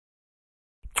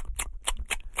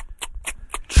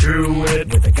Chew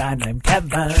it. With a guy named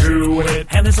Kevin. Chew it.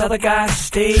 And this other guy,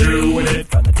 Steve. Chew it.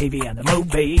 From the TV and the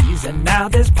movies. And now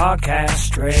this podcast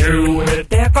straight. Chew it.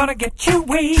 They're gonna get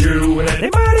chewy. Chew it.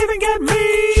 They might even get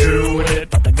me. Chew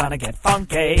it. But they're gonna get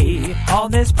funky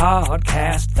on this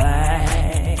podcast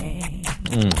thing.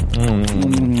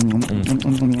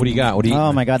 What do you got? What do you?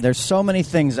 Oh my God! There's so many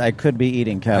things I could be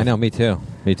eating, Kev. I know. Me too.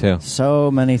 Me too.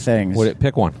 So many things.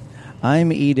 Pick one.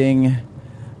 I'm eating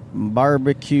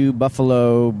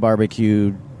buffalo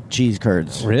barbecue cheese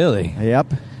curds. Really?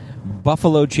 Yep.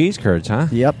 Buffalo cheese curds, huh?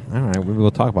 Yep. All right,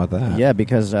 we'll talk about that. Yeah,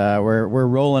 because we're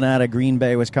rolling out of Green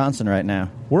Bay, Wisconsin right now.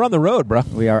 We're on the road, bro.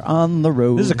 We are on the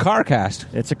road. This is a car cast.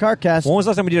 It's a car cast. When was the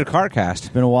last time we did a car cast?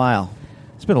 It's been a while.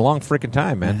 It's been a long freaking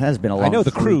time, man. It has been a long I know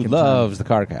the crew freaking loves time. the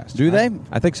car cast. Do they?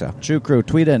 I think so. True crew.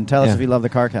 Tweet in. Tell us Yeah. if you love the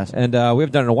car cast. And we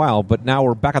haven't done it in a while, but now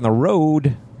we're back on the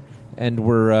road, and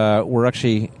we're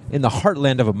actually in the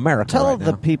heartland of America. Tell right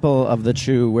the now. people of the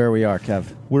Chew where we are, Kev.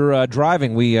 We're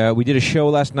driving. We did a show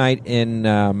last night in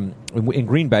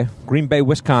Green Bay,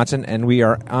 Wisconsin, and we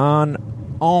are en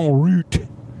route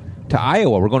to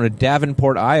Iowa. We're going to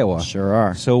Davenport, Iowa. Sure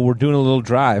are. So we're doing a little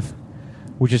drive,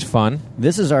 which is fun.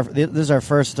 This is our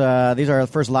first. These are our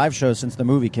first live shows since the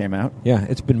movie came out. Yeah,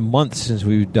 it's been months since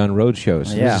we've done road shows.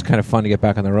 So Yeah. This is kind of fun to get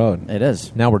back on the road. It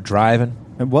is. Now we're driving,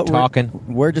 And what talking.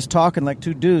 We're just talking like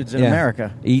two dudes in Yeah.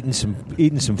 America. Eating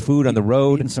some food on the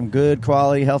road. Eating some good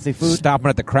quality, healthy food. Stopping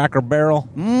at the Cracker Barrel.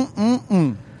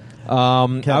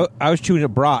 I was chewing a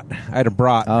brat. I had a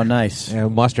brat. Oh, nice. Yeah,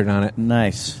 mustard on it.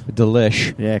 Nice.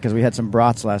 Delish. Yeah, because we had some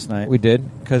brats last night. We did,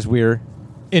 because we're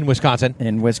in Wisconsin.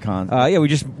 In Wisconsin. Yeah, we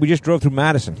just drove through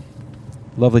Madison.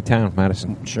 Lovely town,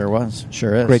 Madison. Sure was.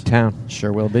 Sure is. Great town.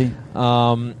 Sure will be.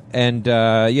 So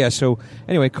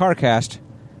anyway, CarCast.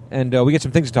 And we get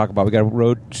some things to talk about. We got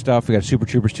road stuff. We got Super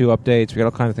Troopers 2 updates. We got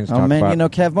all kinds of things to talk about. Oh, man,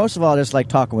 Kev, most of all, I just like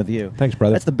talking with you. Thanks,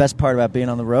 brother. That's the best part about being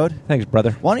on the road. Thanks,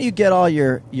 brother. Why don't you get all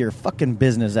your fucking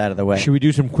business out of the way? Should we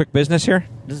do some quick business here?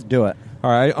 Just do it.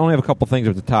 All right, I only have a couple things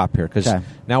at the top here because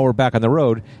now we're back on the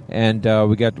road, and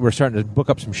we're starting to book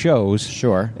up some shows.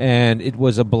 Sure. And it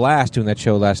was a blast doing that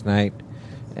show last night,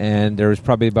 and there was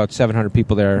probably about 700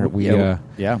 people there.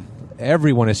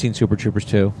 Everyone has seen Super Troopers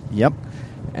 2. Yep.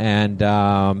 And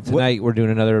tonight we're doing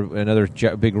another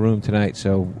big room tonight.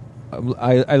 So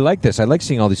I like this. I like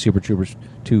seeing all these Super Troopers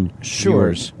 2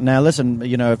 viewers. Now listen,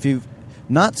 if you've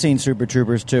not seen Super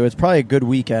Troopers 2, it's probably a good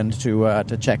weekend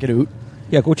to check it out.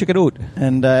 Yeah, go check it out.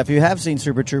 And if you have seen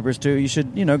Super Troopers 2, you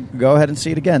should, go ahead and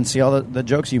see it again. See all the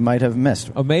jokes you might have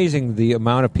missed. Amazing the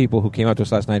amount of people who came out to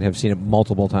us last night have seen it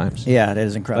multiple times. Yeah, it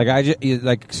is incredible.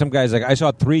 Like some guys, I saw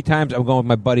it 3 times. I'm going with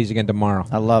my buddies again tomorrow.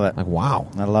 I love it. Like, wow.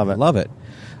 I love it. Love it.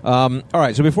 All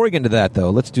right, so before we get into that, though,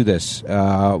 let's do this.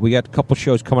 We got a couple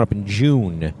shows coming up in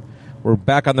June. We're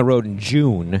back on the road in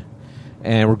June,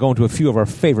 and we're going to a few of our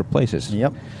favorite places.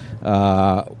 Yep.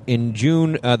 In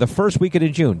June, the first weekend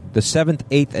in June, the 7th,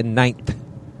 8th, and 9th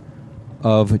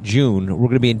of June, we're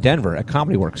going to be in Denver at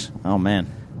Comedy Works. Oh,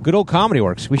 man. Good old Comedy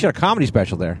Works. We shot a comedy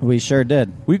special there. We sure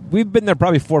did. We've been there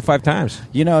probably 4 or 5 times.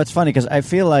 It's funny because I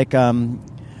feel like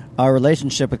our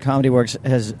relationship with Comedy Works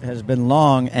has been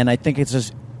long, and I think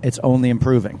it's only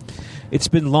improving. It's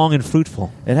been long and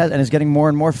fruitful. It has, and it's getting more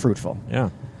and more fruitful. Yeah.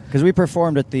 Because we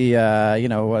performed at the,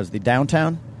 was the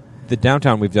downtown? The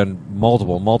downtown we've done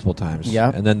multiple times.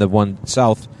 Yeah. And then the one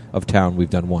south of town we've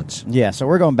done once. Yeah, so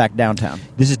we're going back downtown.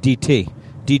 This is DT.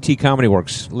 DT Comedy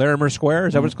Works. Larimer Square,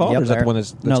 is that what it's called? Yep, or is that the one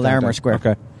that's no, Larimer downtown? Square.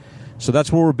 Okay. So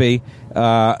that's where we'll be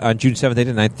on June 7th, 8th,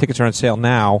 and 9th. Tickets are on sale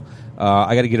now.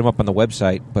 I got to get them up on the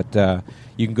website, but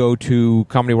you can go to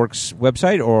Comedy Works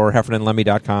website or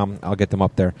heffernanlemme.com. I'll get them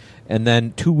up there. And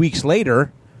then 2 weeks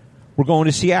later, we're going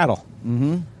to Seattle.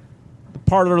 Mm-hmm. The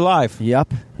Parlor Live.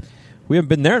 Yep. We haven't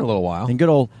been there in a little while. In good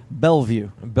old Bellevue.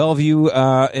 In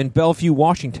Bellevue,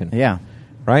 Washington. Yeah.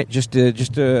 Right? Just a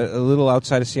little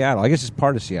outside of Seattle. I guess it's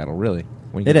part of Seattle, really.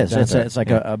 It is. It's like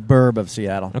a burb of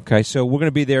Seattle. Okay, so we're going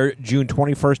to be there June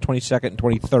 21st, 22nd, and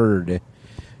 23rd.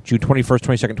 June 21st,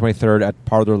 22nd, and 23rd at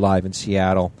Parlor Live in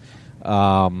Seattle.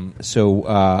 Again,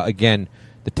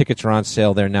 the tickets are on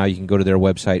sale there now. You can go to their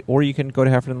website, or you can go to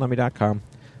heffernanlemme.com.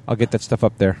 I'll get that stuff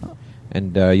up there,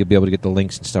 and you'll be able to get the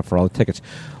links and stuff for all the tickets.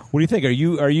 What do you think?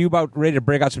 Are you about ready to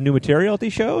break out some new material at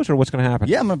these shows, or what's going to happen?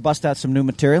 Yeah, I'm going to bust out some new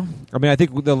material. I mean, I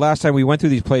think the last time we went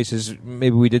through these places,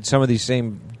 maybe we did some of these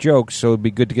same jokes, so it'd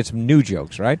be good to get some new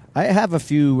jokes, right? I have a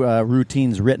few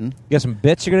routines written. You got some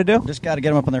bits you're going to do? Just got to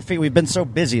get them up on their feet. We've been so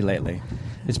busy lately.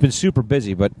 It's been super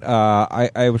busy, but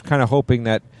I was kind of hoping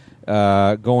that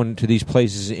going to these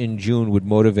places in June would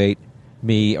motivate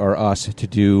me or us to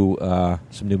do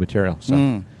some new material.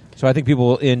 So I think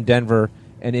people in Denver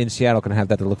and in Seattle can have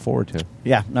that to look forward to.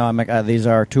 Yeah, no, these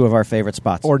are two of our favorite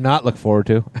spots. Or not look forward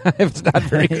to if it's not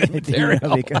very good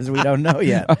material. Because we don't know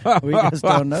yet. We just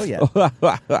don't know yet.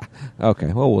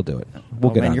 Okay, well, we'll do it.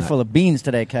 We'll get man, on you're that. full of beans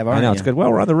today, Kev, aren't you? I know, it's good.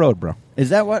 Well, we're on the road, bro. Is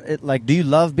that what, do you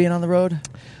love being on the road?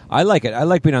 I like it. I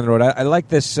like being on the road. I like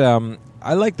this,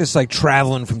 like,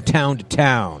 traveling from town to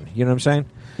town. You know what I'm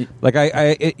saying? Like,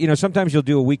 sometimes you'll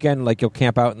do a weekend, like, you'll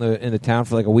camp out in the town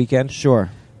for, like, a weekend. Sure.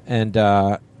 And,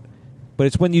 but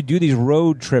it's when you do these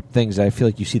road trip things that I feel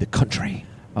like you see the country.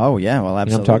 Oh yeah, well,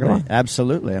 absolutely. You know what I'm talking about?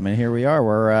 Absolutely. I mean, here we are.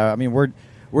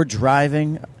 We're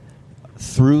driving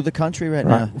through the country right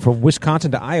now, from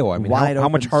Wisconsin to Iowa. I mean, how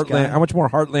much heartland? Sky. How much more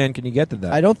heartland can you get to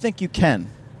that? I don't think you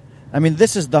can. I mean,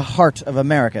 this is the heart of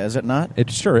America, is it not? It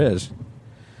sure is.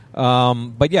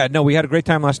 But yeah, no, we had a great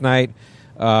time last night.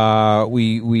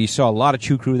 We saw a lot of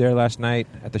Chew Crew there last night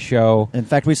at the show. In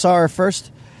fact, we saw our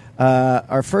first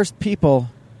people.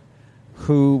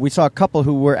 We saw a couple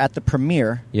who were at the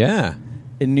premiere. Yeah.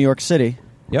 In New York City.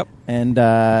 Yep. And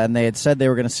they had said they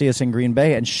were going to see us in Green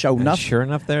Bay, and sure enough,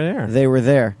 they're there. They were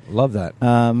there. Love that.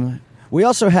 We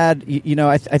also had,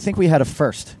 I think we had a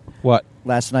first. What?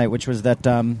 Last night, which was that,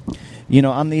 on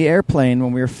the airplane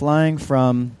when we were flying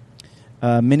from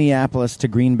Minneapolis to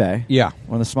Green Bay. Yeah.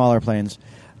 One of the smaller planes.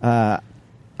 A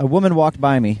woman walked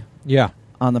by me. Yeah.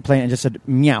 On the plane and just said,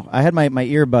 meow. I had my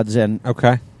earbuds in.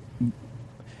 Okay.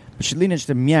 She leaned in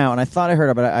to meow, and I thought I heard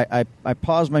her, but I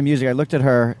paused my music. I looked at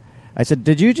her. I said,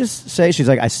 "Did you just say?" She's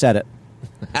like, "I said it."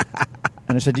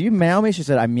 And I said, "Do you meow me?" She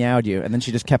said, "I meowed you." And then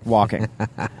she just kept walking.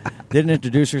 Didn't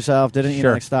introduce herself.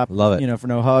 Didn't stop. Love it. For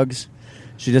no hugs.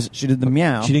 She did the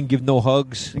meow. She didn't give no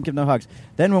hugs. Didn't give no hugs.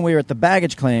 Then when we were at the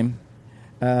baggage claim,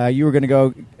 you were going to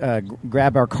go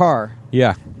grab our car.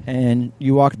 Yeah. And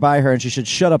you walked by her, and she said,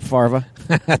 "Shut up, Farva."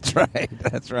 That's right.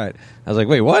 I was like,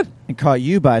 wait, what? And caught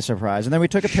you by surprise. And then we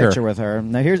took a picture with her.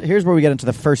 Now, here's where we get into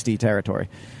the firsty territory,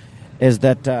 is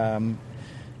that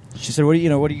she said, what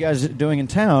are you guys doing in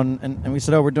town? And we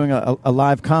said, oh, we're doing a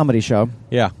live comedy show.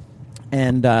 Yeah.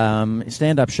 And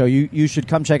stand-up show. You should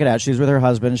come check it out. She was with her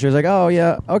husband, and she was like, oh,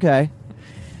 yeah, okay.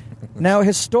 Now,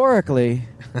 historically,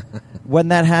 when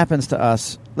that happens to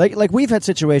us, like we've had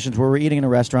situations where we're eating in a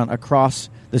restaurant across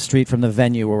the street from the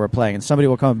venue where we're playing, and somebody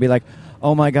will come and be like,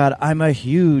 "Oh my God, I'm a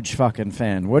huge fucking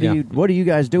fan. What are you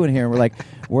guys doing here?" And we're like,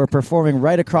 "We're performing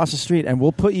right across the street, and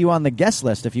we'll put you on the guest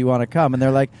list if you want to come." And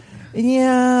they're like,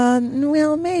 "Yeah,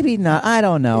 well, maybe not. I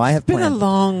don't know. I have been plans." A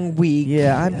long week.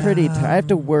 Yeah, I'm pretty tired. I have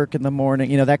to work in the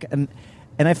morning.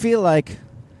 And I feel like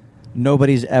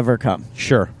nobody's ever come.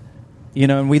 Sure.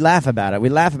 And we laugh about it. We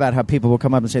laugh about how people will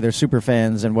come up and say they're super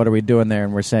fans, and what are we doing there?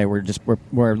 And we're saying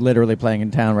we're literally playing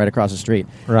in town right across the street.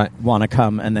 Right. Want to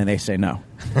come, and then they say no.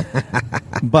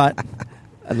 But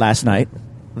last night,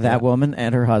 that woman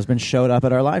and her husband showed up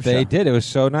at our live show. They did. It was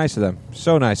so nice of them.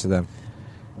 So nice of them.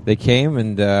 They came,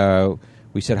 and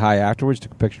we said hi afterwards,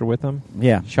 took a picture with them.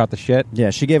 Yeah. Shot the shit.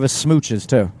 Yeah, she gave us smooches,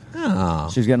 too. Oh.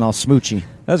 She was getting all smoochy.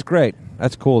 That's great.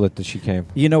 That's cool that she came.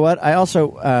 You know what? I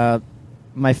also...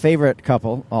 my favorite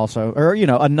couple also, or,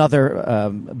 another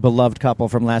beloved couple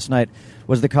from last night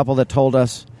was the couple that told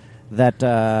us that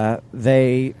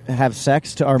they have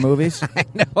sex to our movies. I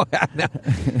know.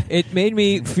 It made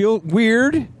me feel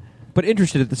weird, but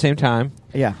interested at the same time.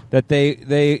 Yeah. That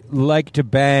they like to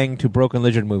bang to Broken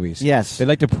Lizard movies. Yes. They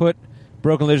like to put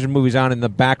Broken Lizard movies on in the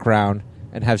background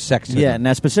and have sex to them. Yeah,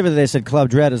 now specifically they said Club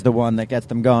Dread is the one that gets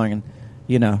them going, and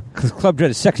because Club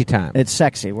Dread is sexy time. It's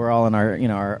sexy. We're all in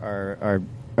our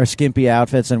our skimpy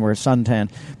outfits, and we're suntan.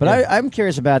 But yeah. I'm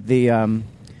curious about then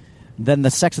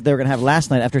the sex that they were going to have last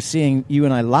night after seeing you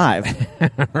and I live.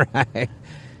 Right.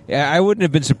 Yeah, I wouldn't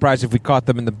have been surprised if we caught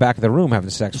them in the back of the room having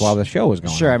sex while the show was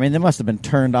going on. Sure. I mean, they must have been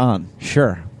turned on.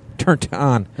 Sure. Turned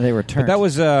on. They were turned. But that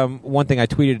was one thing I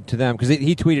tweeted to them, because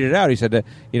he tweeted it out. He said,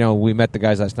 we met the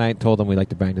guys last night, told them we like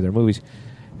to bang to their movies.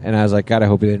 And I was like, God, I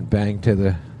hope they didn't bang to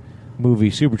the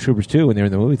movie Super Troopers 2 when they were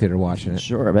in the movie theater watching it.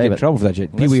 Sure, baby. Get in trouble for that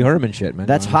shit. Pee Wee Herman shit, man.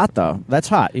 That's hot, though. That's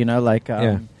hot.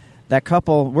 That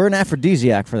couple, we're an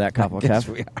aphrodisiac for that couple, Yes, Kev.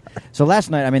 we are. So last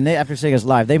night, after seeing us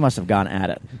live, they must have gone at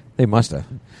it. They must have.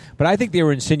 But I think they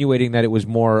were insinuating that it was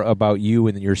more about you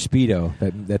and your Speedo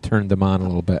that turned them on a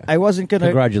little bit. I wasn't going to...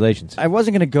 Congratulations. I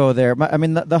wasn't going to go there.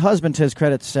 The husband, to his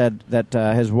credit, said that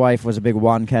his wife was a big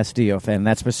Juan Castillo fan.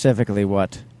 That's specifically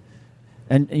what...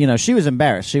 And, she was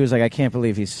embarrassed. She was like, I can't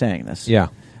believe he's saying this. Yeah.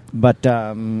 But,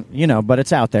 but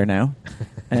it's out there now.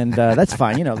 And that's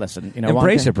fine. Listen.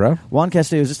 Embrace it, bro. Juan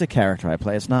Castillo is just a character I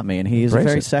play. It's not me. And he's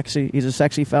sexy. He's a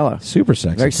sexy fellow. Super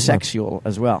sexy. Very sexual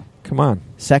as well. Come on.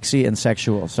 Sexy and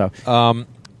sexual. So,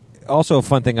 also a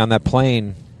fun thing on that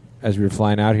plane as we were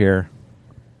flying out here,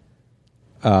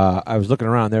 I was looking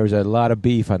around. There was a lot of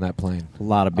beef on that plane. A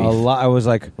lot of beef. I was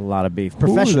like, a lot of beef.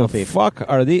 Professional who the beef. Fuck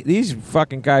are these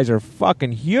fucking guys are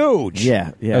fucking huge.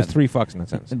 Yeah. There's 3 fucks in that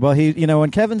sentence. Well,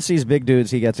 when Kevin sees big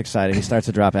dudes, he gets excited. He starts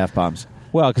to drop F-bombs.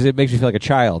 Well, because it makes me feel like a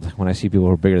child when I see people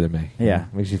who are bigger than me. Yeah.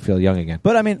 It makes you feel young again.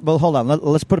 But, I mean, well, hold on.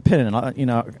 Let's put a pin in it.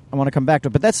 I want to come back to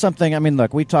it. But that's something, I mean,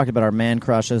 look, we talked about our man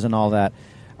crushes and all that.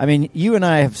 I mean, you and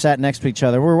I have sat next to each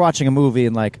other. We're watching a movie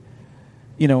and, like,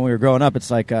 when we were growing up, it's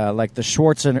like the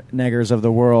Schwarzeneggers of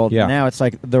the world. Yeah. Now it's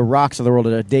like the Rocks of the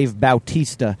world, Dave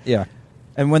Bautista. Yeah.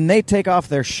 And when they take off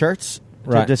their shirts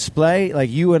to display, like,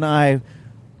 you and I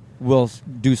will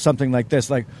do something like this,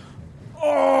 like,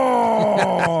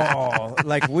 oh,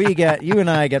 like you and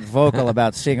I get vocal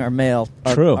about seeing our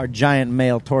giant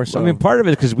male torso. I mean, part of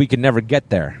it is because we can never get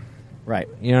there. Right.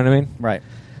 You know what I mean? Right.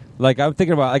 Like, I'm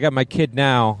thinking about, I got my kid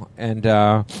now, and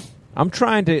I'm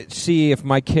trying to see if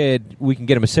my kid, we can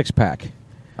get him a 6-pack.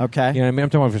 Okay. You know what I mean? I'm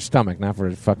talking about for stomach, not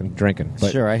for fucking drinking.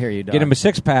 But sure, I hear you, dog. Get him a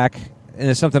 6-pack, and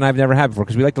it's something I've never had before,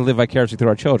 because we like to live vicariously through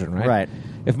our children, right? Right.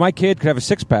 If my kid could have a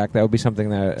 6-pack, that would be something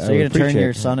that So I would you're going to turn appreciate.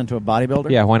 your son into a bodybuilder?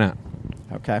 Yeah, why not?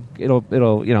 Okay. It'll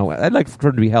I'd like for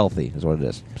him to be healthy, is what it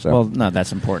is. So. Well, no,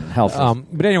 that's important. Health.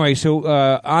 But anyway, so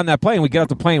on that plane, we get off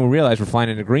the plane, we realize we're flying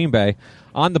into Green Bay.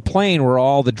 On the plane were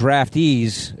all the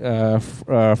draftees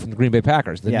from the Green Bay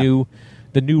Packers, the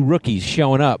new rookies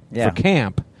showing up for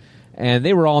camp, and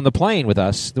they were all on the plane with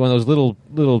us, one of those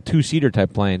little 2-seater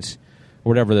type planes, or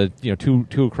whatever, the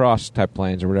two across type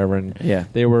planes or whatever, and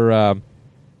they were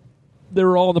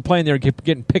all on the plane. They were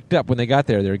getting picked up when they got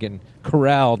there. They were getting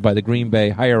corralled by the Green Bay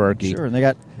hierarchy. Sure, and they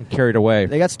got carried away.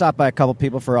 They got stopped by a couple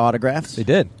people for autographs. They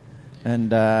did,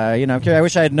 and I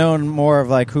wish I had known more of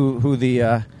like who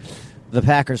the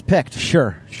Packers picked.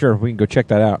 Sure, we can go check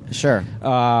that out. Sure.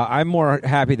 I'm more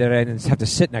happy that I didn't have to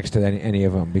sit next to any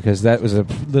of them, because that was a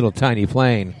little tiny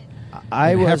plane.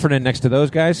 Heffernan next to those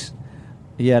guys.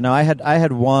 Yeah, no, I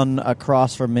had one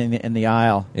across from me in the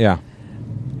aisle. Yeah.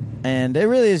 And it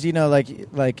really is,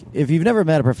 like if you've never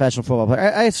met a professional football player,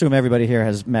 I assume everybody here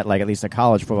has met like at least a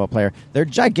college football player. They're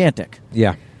gigantic.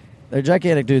 Yeah. They're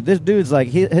gigantic, dude. This dude's like,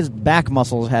 his back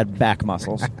muscles had back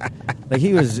muscles. Like,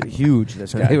 he was huge,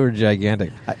 this guy. They were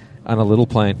gigantic on a little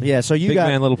plane. Yeah, so Big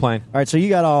man, little plane. All right, so you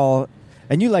got all...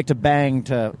 And you like to bang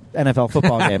to NFL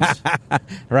football games.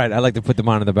 Right, I like to put them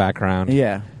on in the background.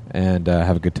 Yeah. And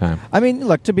have a good time. I mean,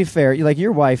 look, to be fair,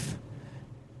 your wife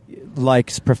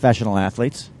likes professional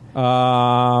athletes.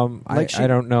 I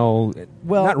don't know.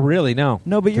 Well, not really, no.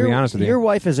 No, but to be honest with your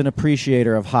wife is an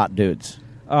appreciator of hot dudes.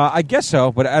 I guess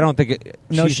so, but I don't think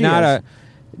she's not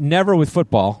never with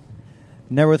football.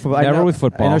 Never with football. Never with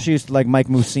football. I know she used to like Mike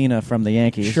Mussina from the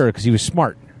Yankees. Sure, because he was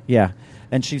smart. Yeah,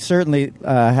 and she certainly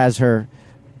has her,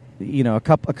 a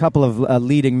couple of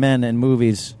leading men in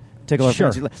movies tickle her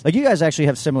fancy. Like, you guys actually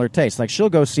have similar tastes. Like, she'll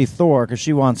go see Thor because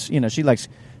she wants, she likes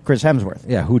Chris Hemsworth.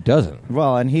 Yeah, who doesn't?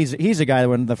 Well, and he's a guy that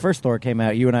when the first Thor came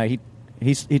out, you and I,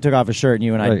 he took off his shirt, and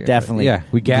you and I definitely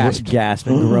we gasped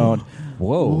and groaned.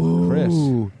 Whoa, ooh. Chris.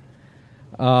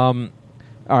 All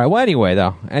right.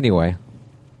 Well, anyway.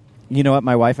 You know what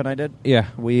my wife and I did? Yeah.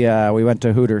 We went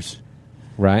to Hooters.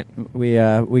 Right. We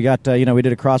got we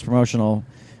did a cross promotional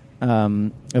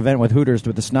event with Hooters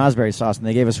with the snozberry sauce, and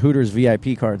they gave us Hooters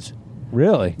VIP cards.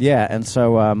 Really? Yeah, and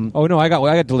so. Oh no, I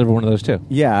got delivered one of those too.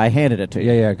 Yeah, I handed it to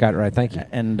you. Yeah, got it right. Thank you.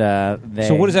 And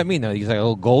so what does that mean though? You like a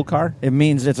little gold card? It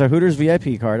means it's a Hooters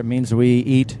VIP card. It means we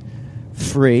eat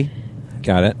free.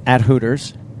 Got it. At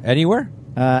Hooters. Anywhere?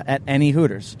 At any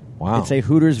Hooters. Wow. It's a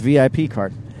Hooters VIP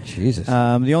card. Jesus.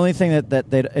 The only thing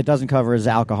that it doesn't cover is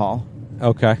alcohol.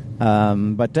 Okay.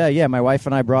 But my wife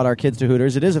and I brought our kids to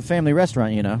Hooters. It is a family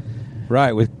restaurant,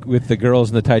 Right, with the girls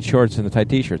in the tight shorts and the tight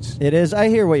T-shirts. It is. I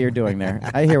hear what you're doing there.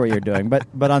 I hear what you're doing.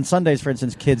 But on Sundays, for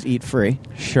instance, kids eat free.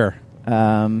 Sure.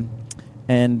 Look,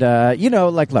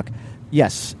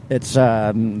 yes, it's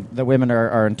the women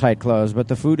are in tight clothes, but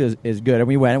the food is good. And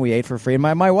we went and we ate for free. And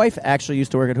my wife actually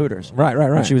used to work at Hooters. Right.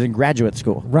 When she was in graduate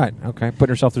school. Right, okay.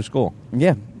 Putting herself through school.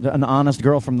 Yeah, an honest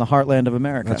girl from the heartland of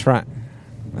America. That's right.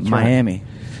 Miami.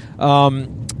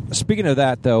 Speaking of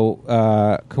that,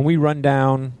 though, can we run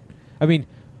down... I mean,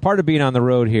 part of being on the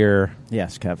road here...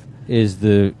 Yes, Kev. ...is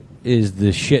the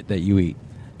shit that you eat.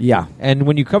 Yeah. And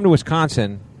when you come to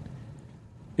Wisconsin,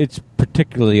 it's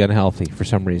particularly unhealthy for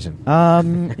some reason.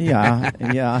 Yeah,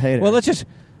 I hate it. Well,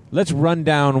 let's run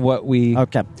down what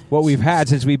we've had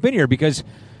since we've been here, because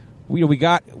we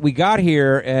got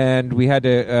here and we had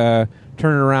to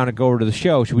turn it around and go over to the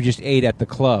show, so we just ate at the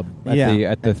club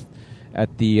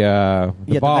at the bar,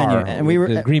 the venue. And we were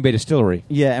the Green Bay Distillery.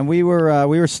 Yeah, and we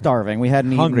were starving. We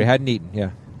hadn't hungry, eaten. hadn't eaten.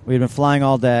 Yeah, we had been flying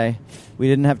all day. We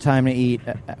didn't have time to eat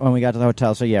when we got to the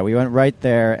hotel, so yeah, we went right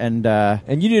there. And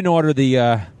you didn't order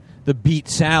the beet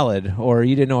salad, or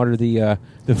you didn't order the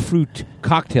fruit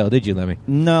cocktail, did you, Lemmy?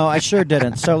 No, I sure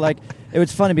didn't. So like, it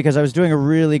was funny because I was doing a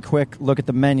really quick look at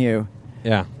the menu.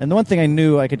 Yeah. And the one thing I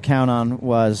knew I could count on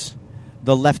was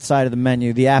the left side of the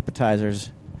menu, the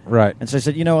appetizers. Right. And so I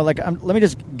said, let me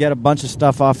just get a bunch of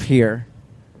stuff off here.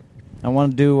 I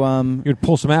want to do... You'd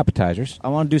pull some appetizers. I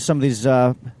want to do some of these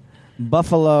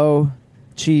buffalo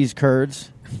cheese curds.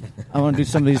 I want to do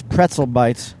some of these pretzel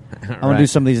bites. I want to do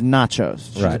some of these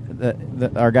nachos.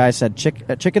 Right. Our guy said chicken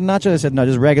nachos. I said, no,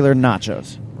 just regular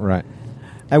nachos. Right.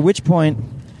 At which point,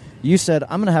 you said,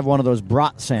 I'm going to have one of those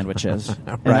brat sandwiches.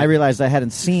 Right. And I realized I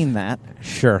hadn't seen that.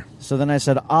 Sure. So then I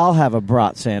said, I'll have a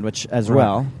brat sandwich as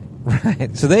well.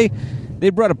 Right. So they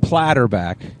brought a platter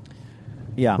back.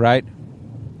 Yeah. Right?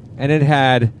 And it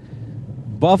had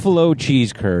buffalo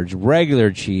cheese curds,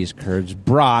 regular cheese curds,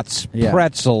 brats,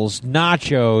 pretzels,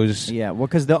 nachos. Yeah, well,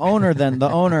 because the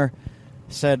owner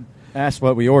asked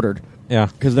what we ordered. Yeah.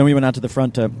 Because then we went out to the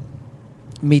front to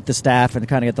meet the staff and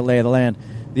kind of get the lay of the land.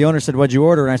 The owner said, what'd you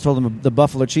order? And I told him the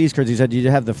buffalo cheese curds. He said, did you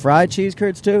have the fried cheese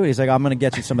curds too? He's like, I'm going to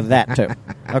get you some of that too.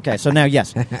 Okay, so now,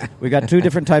 yes, we got 2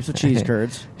 different types of cheese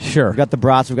curds. Sure. We've got the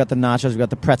brats, we've got the nachos, we've got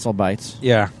the pretzel bites.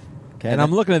 Yeah. Okay, and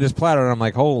I'm looking at this platter and I'm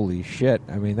like, holy shit.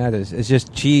 I mean, it's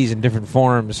just cheese in different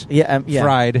forms. Yeah.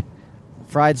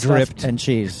 Fried dripped stuff and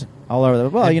cheese all over the...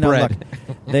 Well, and bread.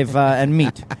 Look, they've... and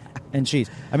meat and cheese.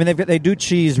 I mean, they do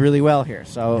cheese really well here.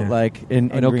 So, like, in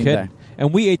Green Bay.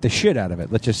 And we ate the shit out of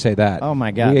it. Let's just say that. Oh, my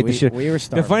God. We ate the shit. We were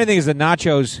starving. The funny thing is the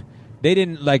nachos, they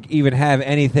didn't, even have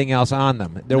anything else on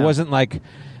them. There wasn't,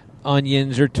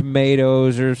 onions or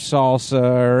tomatoes or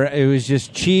salsa. It was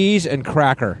just cheese and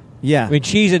cracker. Yeah. I mean,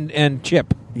 cheese and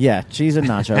chip. Yeah, cheese and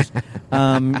nachos.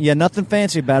 Nothing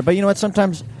fancy about it. But you know what?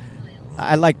 Sometimes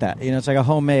I like that. It's like a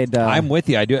homemade... I'm with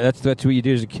you. I do. That's what you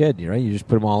do as a kid, right? You just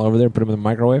put them all over there, put them in the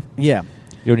microwave. Yeah.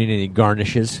 You don't need any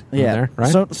garnishes in there,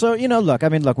 right? So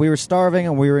look, we were starving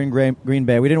and we were in Green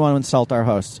Bay. We didn't want to insult our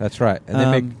hosts. That's right. And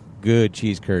they make good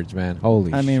cheese curds, man.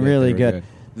 Holy shit. I mean, really good.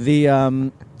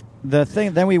 The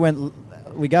thing, then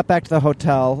we got back to the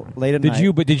hotel late at night.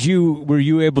 Were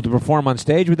you able to perform on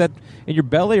stage with that in your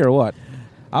belly or what?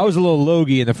 I was a little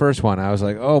logy in the first one. I was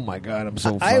like, "Oh my God, I'm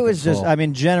so." I was full.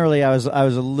 Generally, I was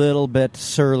a little bit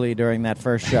surly during that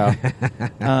first show,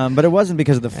 but it wasn't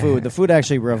because of the food. The food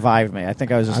actually revived me. I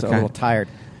think I was just a little tired.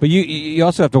 But you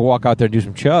also have to walk out there and do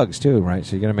some chugs too, right?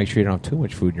 So you got to make sure you don't have too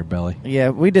much food in your belly. Yeah,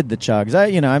 we did the chugs.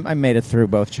 I made it through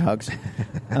both chugs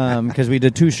because we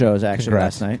did 2 shows actually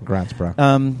last night. Congrats, bro.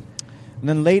 And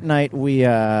then late night we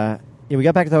got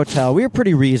back to the hotel. We were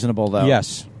pretty reasonable though.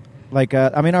 Yes.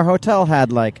 Our hotel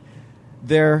had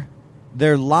their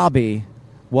lobby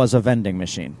was a vending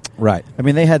machine. Right. I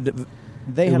mean, they had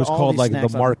It was all called these the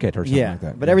snacks market or something like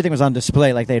that. But everything was on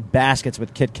display. Like they had baskets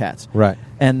with Kit Kats. Right.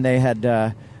 And they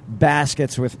had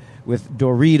baskets with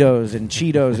Doritos and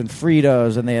Cheetos and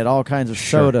Fritos, and they had all kinds of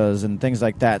sodas and things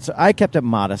like that. So I kept it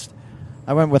modest.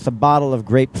 I went with a bottle of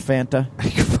grape Fanta.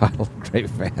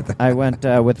 I went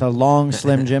with a long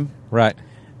Slim Jim. Right.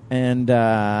 And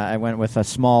I went with a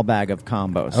small bag of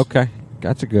combos. Okay.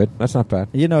 That's not bad.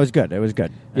 It was good. It was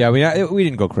good. Yeah, we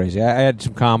didn't go crazy. I had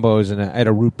some combos, and I had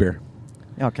a root beer.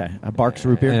 Okay. A Barks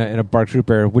root beer? And a Barks root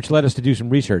beer, which led us to do some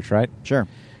research, right? Sure.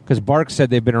 Because Barks said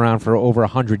they've been around for over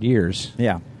 100 years.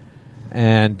 Yeah.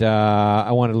 And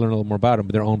I wanted to learn a little more about them,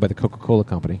 but they're owned by the Coca-Cola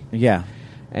Company. Yeah.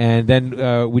 And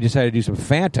then we decided to do some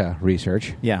Fanta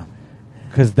research. Yeah.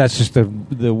 Because that's just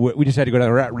we decided to go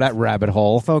down that rabbit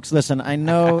hole. Folks, listen, I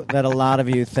know that a lot of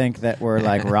you think that we're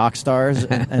like rock stars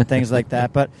and things like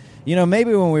that, but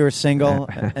maybe when we were single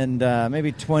and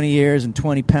maybe 20 years and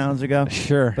 20 pounds ago.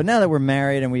 Sure. But now that we're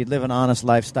married and we live an honest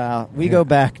lifestyle, we go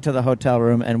back to the hotel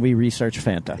room and we research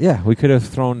Fanta. Yeah, we could have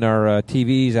thrown our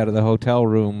TVs out of the hotel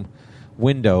room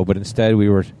window, but instead we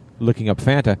were looking up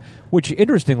Fanta, which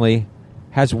interestingly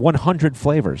has 100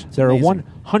 flavors. There are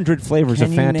 100 flavors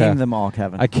of Fanta. Can you name them all,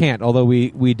 Kevin? I can't, although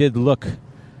we did look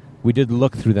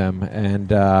through them, and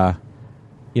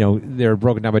they're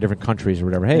broken down by different countries or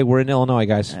whatever. Hey, we're in Illinois,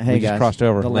 guys. Hey, we just crossed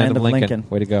over. The land of Lincoln.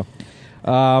 Way to go.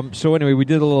 So anyway, we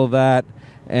did a little of that,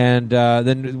 and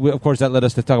then of course that led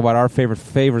us to talk about our favorite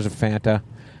flavors of Fanta.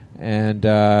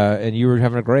 And you were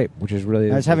having a grape, which is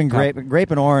really... I was having grape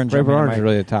and orange. Grape and orange is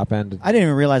really the top end. I didn't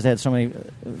even realize they had so many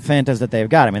Fantas that they've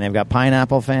got. I mean, they've got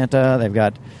pineapple Fanta, they've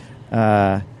got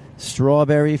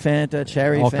strawberry Fanta,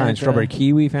 cherry Fanta. All kinds. Strawberry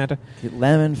kiwi Fanta.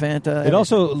 Lemon Fanta. It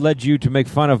also led you to make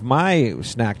fun of my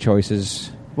snack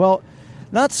choices. Well,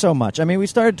 not so much. I mean, we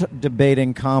started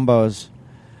debating combos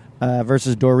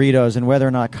versus Doritos and whether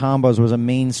or not combos was a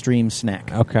mainstream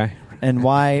snack. Okay. And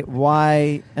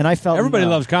why? And I felt Everybody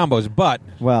loves combos, but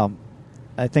well,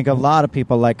 I think a lot of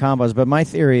people like combos. But my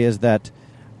theory is that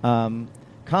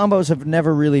combos have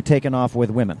never really taken off with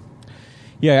women.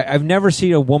 yeah, I've never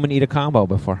seen a woman eat a combo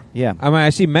before. Yeah. I mean, I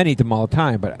see men eat them all the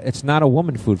time, but it's not a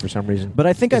woman food for some reason. But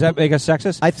I think Does that make us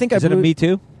sexist? I think Is it a me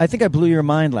too? I think I blew your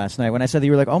mind last night when I said that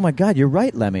you were like, "Oh my God, you're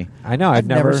right, Lemmy." I know. I've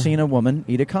never seen a woman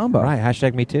eat a combo. Right.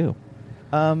 Hashtag me too.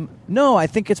 No, I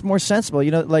think it's more sensible.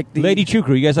 You know, like the Lady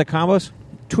Chukru, you guys like combos?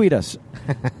 tweet us.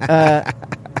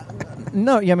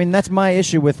 No, I mean that's my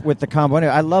issue with the combo.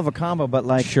 Anyway, I love a combo, but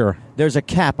like, Sure. there's a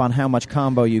cap on how much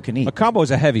combo you can eat. A combo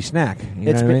is a heavy snack. You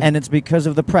know what I mean? And it's because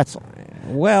of the pretzel.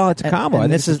 Well, it's a combo. And I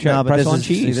think this is it's pretzel this and is,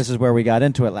 cheese. see, this is where we got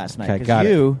into it last night. Okay, 'Cause got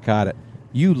you, it. Got it.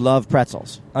 You love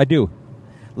pretzels. I do.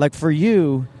 Like for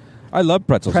you, I love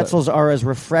pretzels. pretzels are as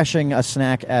refreshing a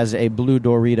snack as a blue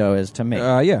Dorito is to me.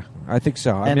 Yeah, I think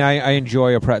so. I And- mean, I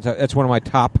enjoy a pretzel. That's one of my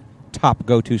top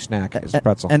go-to snack is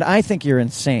pretzel. And I think you're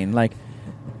insane.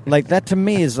 Like that to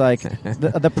me is like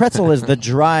the pretzel is the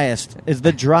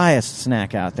driest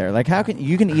snack out there. Like how can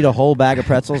you eat a whole bag of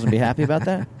pretzels and be happy about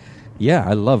that? yeah,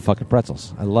 I love fucking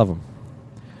pretzels. I love them.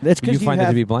 It's You because find it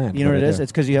to be bland, You know but what it I is? do.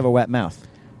 It's because you have a wet mouth.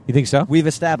 You think so? We've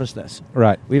established this.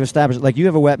 Right. We've established like you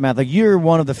have a wet mouth. Like you're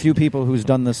one of the few people who's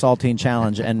done the saltine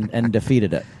challenge and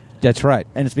defeated it. That's right.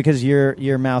 And it's because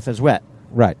your mouth is wet.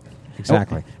 Right.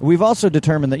 Exactly. We've also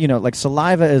determined that like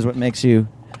saliva is what makes you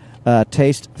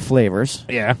taste flavors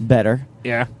Yeah. better.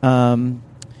 Yeah.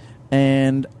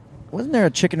 And wasn't there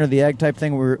a chicken or the egg type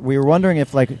thing? We were wondering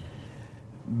if like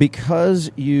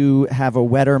because you have a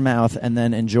wetter mouth and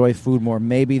then enjoy food more,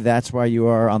 maybe that's why you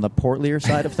are on the portlier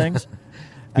side of things.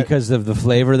 Because of the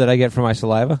flavor that I get from my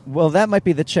saliva? Well, that might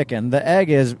be the chicken. The egg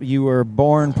is you were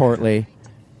born portly.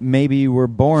 Maybe you were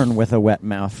born with a wet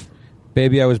mouth.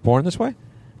 Baby, I was born this way?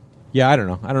 Yeah, I don't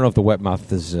know. I don't know if the wet mouth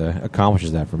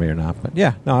accomplishes that for me or not. But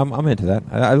yeah, no, I'm into that.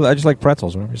 I just like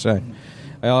pretzels, whatever you say.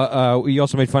 You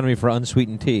also made fun of me for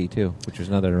unsweetened tea, too, which was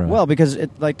another... Well, because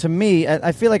to me,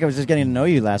 I feel like I was just getting to know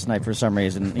you last night for some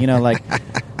reason. You know, like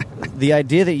the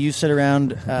idea that you sit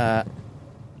around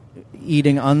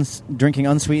drinking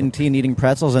unsweetened tea and eating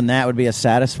pretzels, and that would be a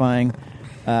satisfying,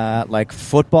 like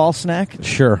football snack.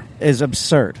 Sure. Is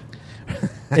absurd.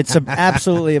 It's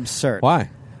absolutely absurd. Why?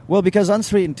 Well, because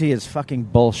unsweetened tea is fucking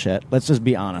bullshit. Let's just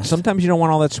be honest. Sometimes you don't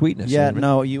want all that sweetness. Yeah,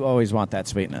 no, you always want that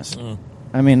sweetness.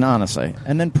 I mean, honestly.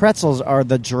 And then pretzels are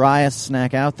the driest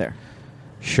snack out there.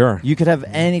 Sure. You could have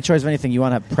any choice of anything. You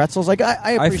want to have pretzels? Like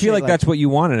I appreciate, feel like that's what you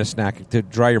want in a snack, to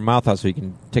dry your mouth out so you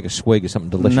can take a swig of something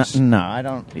delicious. No, I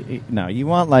don't. No, you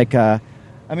want like... I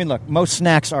mean, look, most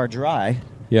snacks are dry.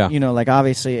 Yeah. You know, like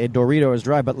obviously a Dorito is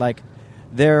dry, but like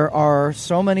there are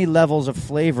so many levels of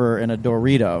flavor in a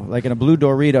Dorito. Like in a blue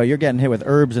Dorito, you're getting hit with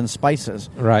herbs and spices.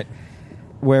 Right.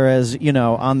 Whereas,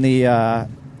 on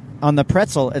the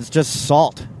pretzel, it's just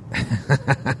salt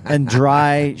and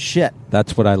dry shit.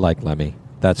 That's what I like, Lemmy.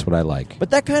 That's what I like. But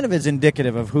that kind of is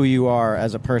indicative of who you are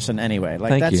as a person anyway.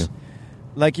 Like Thank that's you.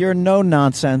 Like you're no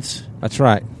nonsense. That's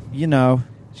right.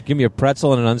 Just give me a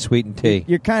pretzel and an unsweetened tea.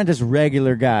 You're kind of just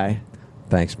regular guy.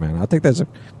 Thanks, man. I think that's a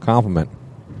compliment.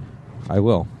 I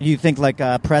will. You think like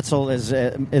a pretzel is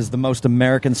the most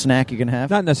American snack you can have?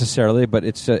 Not necessarily, but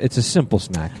it's a simple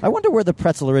snack. I wonder where the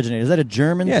pretzel originated. Is that a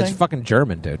German thing? Yeah, it's fucking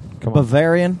German, dude. Come on.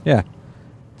 Bavarian? Yeah.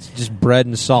 It's just bread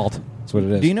and salt. That's what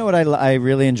it is. Do you know what I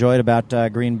really enjoyed about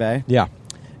Green Bay? Yeah.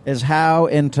 Is how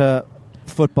into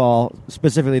football,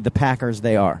 specifically the Packers,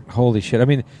 they are. Holy shit. I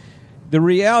mean, the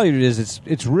reality is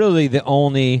it's really the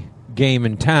only game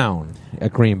in town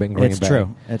at Green Bay. It's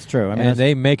true. It's true. I mean, and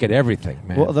they make it everything,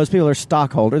 man. Well, those people are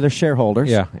stockholders. They're shareholders.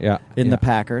 Yeah. In the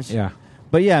Packers. Yeah.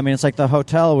 But yeah, I mean, it's like the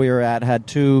hotel we were at had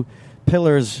two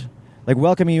pillars, like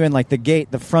welcoming you in. Like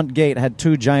the front gate had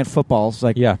two giant footballs,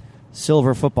 like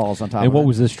silver footballs on top. And of what it.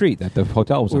 was the street that the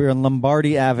hotel was on? We were in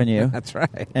Lombardi Avenue. That's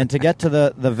right. And to get to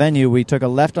the venue, we took a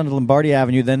left onto Lombardi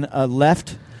Avenue, then a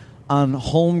left on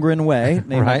Holmgren Way,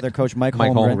 named after their coach Mike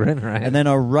Holmgren, right. and then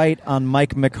a right on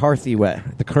Mike McCarthy Way.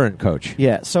 The current coach.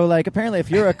 Yeah, so like apparently if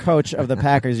you're a coach of the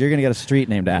Packers, you're going to get a street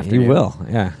named after you. You will,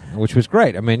 yeah, which was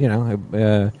great. I mean,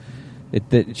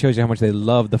 it shows you how much they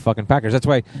love the fucking Packers. That's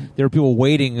why there were people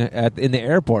waiting in the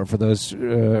airport for those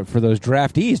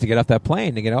draftees to get off that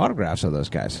plane to get autographs of those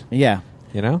guys. Yeah.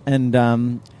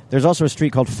 And there's also a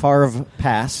street called Favre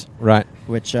Pass, right,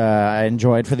 which I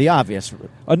enjoyed for the obvious.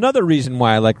 Another reason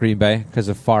why I like Green Bay, because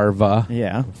of Favre.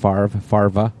 Yeah.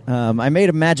 Favre. I made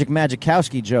a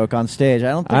Magikowski joke on stage.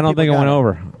 I don't think it went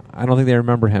over. I don't think they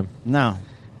remember him. No.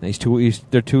 They're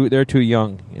too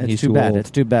young. And he's too bad. old.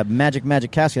 It's too bad.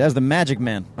 Magikowski. That was the Magic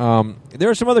Man. There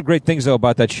are some other great things though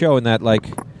about that show, in that like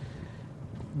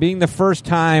being the first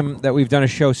time that we've done a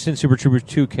show since Super Troopers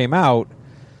 2 came out,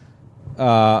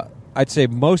 I'd say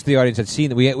most of the audience had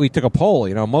seen it. We took a poll,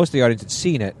 most of the audience had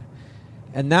seen it.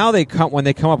 And now when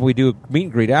they come up and we do a meet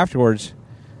and greet afterwards,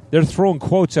 they're throwing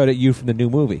quotes out at you from the new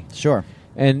movie. Sure.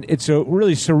 And it's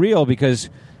really surreal because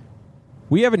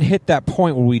we haven't hit that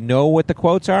point where we know what the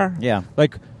quotes are. Yeah.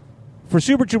 Like, for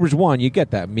Super Troopers 1, you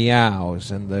get that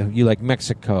meows, and you like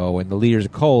Mexico, and the leaders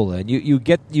of cola, and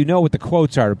you know what the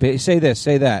quotes are. Say this,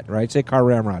 say that, right? Say car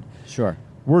ramrod. Sure.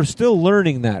 We're still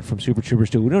learning that from Super Troopers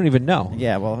 2. We don't even know.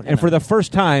 Yeah, well... And for the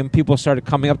first time, people started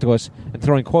coming up to us and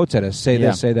throwing quotes at us. Say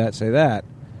this, say that, say that.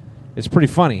 It's pretty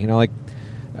funny.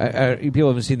 People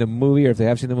haven't seen the movie, or if they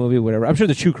have seen the movie, whatever. I'm sure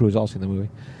the Chew Crew has all seen the movie.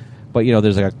 But,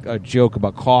 there's like a joke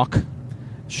about caulk.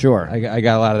 Sure. I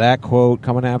got a lot of that quote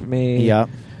coming at me. Yeah.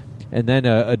 And then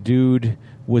a dude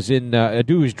was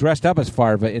dressed up as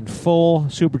Farva in full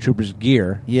Super Troopers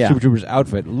gear. Yeah. Super Troopers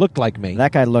outfit. Looked like me.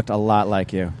 That guy looked a lot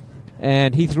like you.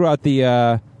 And he threw out the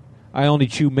I only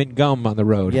chew mint gum on the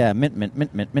road. Yeah, mint.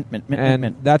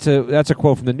 And that's a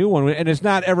quote from the new one. And it's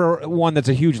not ever one that's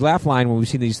a huge laugh line when we've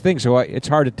seen these things. So it's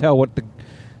hard to tell what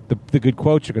the good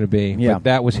quotes are going to be. Yeah. But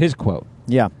that was his quote.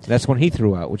 Yeah. That's one he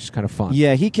threw out, which is kind of fun.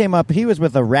 Yeah, he came up. He was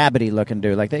with a rabbity looking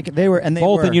dude. Like they were, and they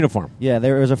both were in uniform. Yeah,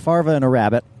 there was a Farva and a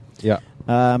rabbit. Yeah.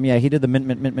 Yeah, he did the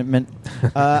mint.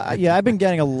 Yeah, I've been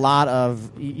getting a lot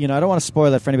of, I don't want to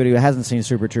spoil it for anybody who hasn't seen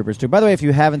Super Troopers 2. By the way, if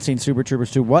you haven't seen Super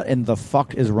Troopers 2, what in the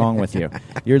fuck is wrong with you?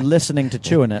 You're listening to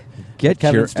Chewing It. Get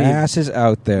Kevin your and Steve. asses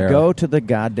out there. Go to the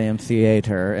goddamn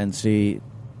theater and see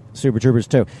Super Troopers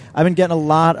 2. I've been getting a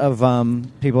lot of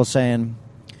people saying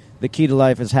the key to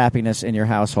life is happiness in your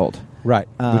household. Right.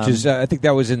 Which is, I think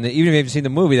that was in the, even if you haven't seen the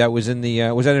movie, that was in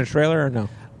the, was that in a trailer or no?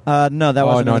 No, that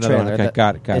wasn't in the trailer. Okay,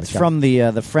 got it. It's from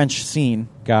the French scene.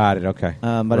 Got it. Okay,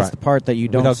 but it's the part that you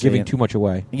don't without see giving it. Too much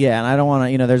away. Yeah, and I don't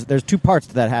want to. There's two parts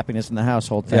to that happiness in the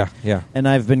household thing. Yeah. And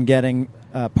I've been getting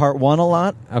part one a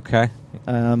lot. Okay.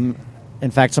 In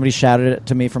fact, somebody shouted it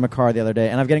to me from a car the other day,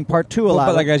 and I'm getting part two a lot.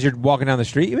 But like as you're walking down the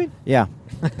street, you mean? Yeah.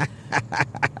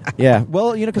 Yeah.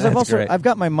 Well, because I've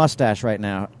got my mustache right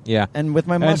now. Yeah. And with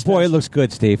my mustache, and boy, it looks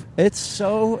good, Steve. It's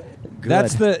so good.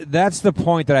 That's the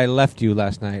point that I left you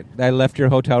last night. I left your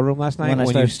hotel room last night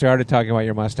when you started talking about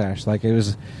your mustache. Like it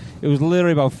was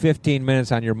literally about 15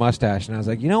 minutes on your mustache, and I was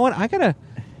like, you know what?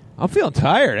 I'm feeling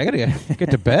tired. I gotta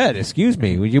get to bed. Excuse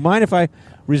me. Would you mind if I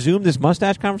resume this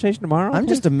mustache conversation tomorrow? I'm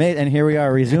just amazed, and here we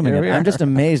are resuming it. I'm just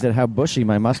amazed at how bushy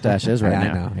my mustache is right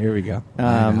now. I know. Here we go.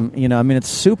 It's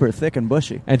super thick and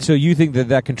bushy. And so you think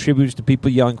that contributes to people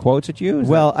yelling quotes at you?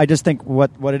 I just think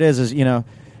what it is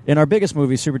in our biggest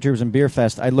movie, Super Troopers and Beer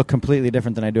Fest, I look completely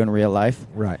different than I do in real life.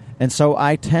 Right. And so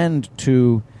I tend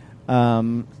to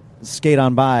skate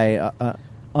on by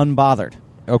unbothered.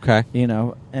 Okay.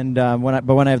 And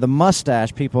when I have the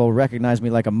mustache, people recognize me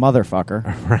like a motherfucker.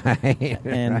 Right.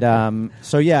 And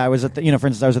I was at for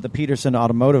instance, I was at the Peterson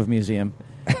Automotive Museum.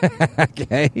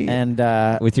 Okay.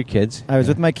 And with your kids. I was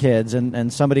with my kids,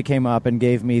 and somebody came up and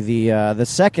gave me the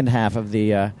second half of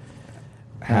the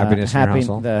happiness in your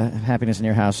household. The happiness in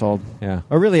your household. Yeah.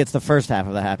 Or really, it's the first half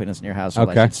of the happiness in your household.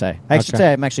 Okay. I should say. I should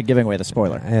say I'm actually giving away the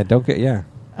spoiler. Yeah. Don't get. Yeah.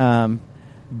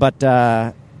 But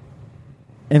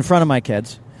in front of my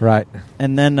kids. Right.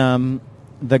 And then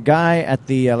the guy at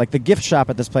the the gift shop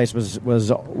at this place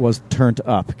was turned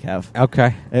up, Kev.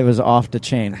 Okay. It was off the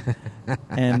chain.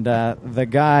 And the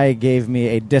guy gave me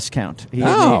a discount. He gave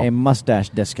me a mustache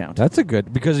discount. That's a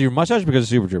good... Because of your mustache or because of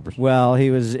Super Troopers? Well, he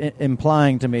was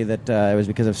implying to me that it was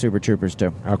because of Super Troopers,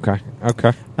 too. Okay.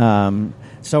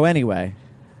 So anyway...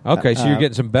 Okay, so you're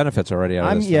getting some benefits already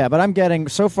out of this. Yeah, but I'm getting...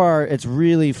 So far, it's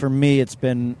really, for me, it's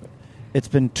been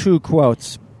two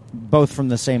quotes, both from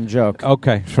the same joke.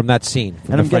 Okay, from that scene,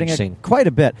 from the French scene. Quite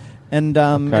a bit. And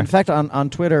in fact, on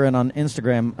Twitter and on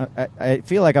Instagram, I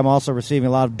feel like I'm also receiving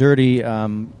a lot of dirty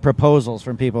proposals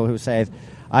from people who say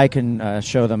I can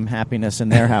show them happiness in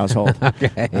their household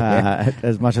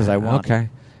as much as I want. Okay.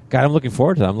 God, I'm looking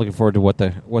forward to that. I'm looking forward to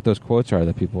what those quotes are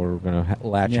that people are going to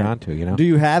latch onto, Do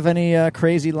you have any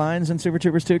crazy lines in Super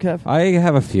Troopers 2, Kev? I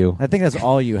have a few. I think that's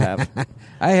all you have.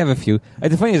 I have a few.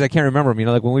 The funny is I can't remember them.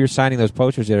 Like when we were signing those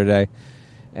posters the other day,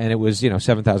 and it was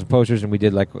 7,000 posters, and we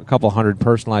did like a couple hundred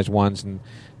personalized ones, and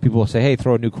people will say, "Hey,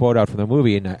 throw a new quote out from the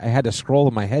movie," and I had to scroll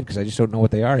in my head because I just don't know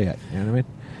what they are yet. You know what I mean?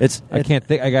 I can't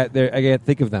think. I can't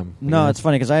think of them. No, it's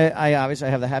funny because I obviously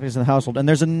have the happiness in the household, and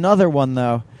there's another one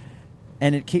though,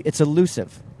 and it's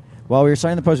elusive. While we were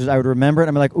signing the posters, I would remember it,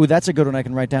 and I'd be like, "Ooh, that's a good one I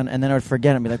can write down," and then I would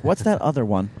forget it and be like, "What's that other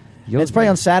one?" It's probably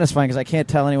unsatisfying because I can't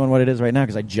tell anyone what it is right now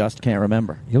because I just can't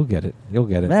remember. You'll get it. What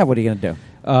are you going to do?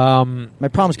 My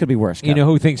problems could be worse. You know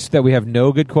who thinks that we have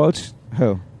no good quotes?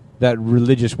 Who? that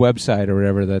religious website or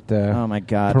whatever that. Oh my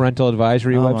God! Parental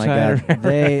advisory oh website.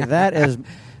 My God. That is.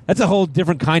 That's a whole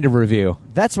different kind of review.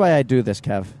 That's why I do this,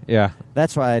 Kev. Yeah.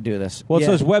 That's why I do this. Well, it's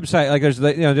those websites, like there's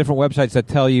different websites that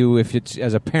tell you if it's,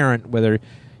 as a parent, whether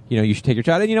you should take your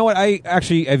child. And you know what?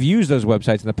 I've used those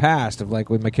websites in the past of like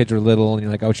when my kids were little, and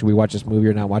you're like, oh, should we watch this movie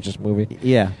or not watch this movie?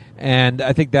 Yeah. And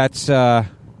I think that's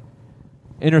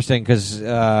interesting because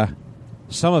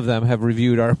some of them have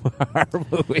reviewed our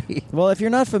movie. Well, if you're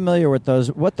not familiar with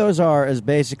those, what those are is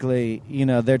basically,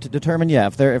 they're to determine,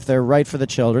 if they're right for the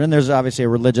children, and there's obviously a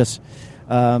religious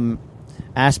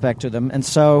aspect to them, and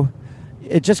so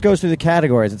it just goes through the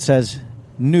categories. It says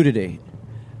nudity,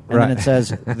 and then it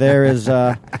says there is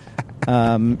a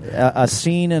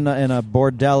scene in a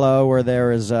bordello where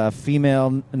there is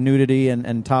female nudity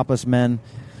and topless men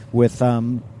with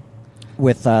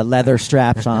leather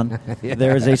straps on. Yeah.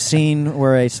 There is a scene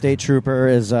where a state trooper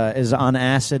is on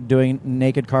acid doing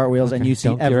naked cartwheels, and you see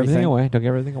everything. Don't give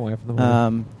everything away from the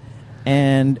movie.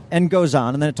 And goes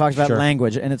on, and then it talks about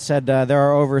language, and it said there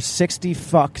are over 60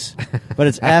 fucks, but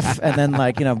it's F and then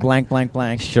blank, blank,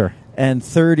 blank. Sure. And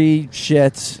 30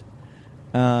 shits,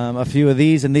 a few of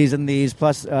these and these and these,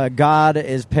 plus God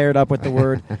is paired up with the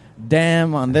word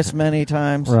damn on this many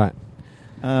times. Right.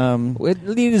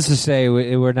 Needless to say,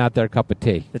 we're not their cup of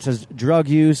tea. It says drug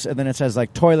use, and then it says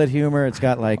toilet humor. It's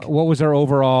got What was our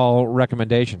overall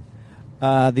recommendation?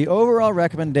 The overall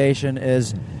recommendation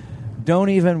is don't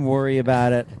even worry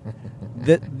about it.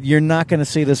 That you're not going to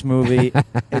see this movie.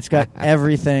 It's got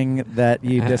everything that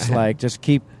you dislike. Just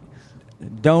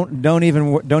don't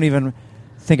even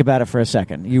think about it for a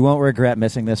second. You won't regret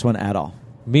missing this one at all.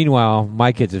 Meanwhile,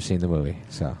 my kids have seen the movie,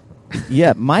 so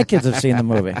yeah, my kids have seen the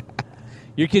movie.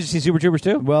 Your kids see Super Troopers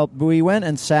too? Well, we went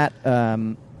and sat.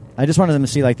 I just wanted them to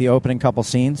see the opening couple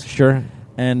scenes. Sure.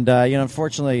 And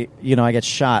unfortunately, I get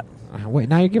shot. Wait,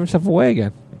 now you're giving stuff away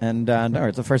again. And no,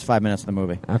 it's the first 5 minutes of the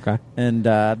movie. Okay. And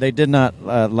they did not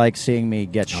like seeing me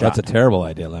get shot. That's a terrible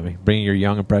idea, Lemmy. Bringing your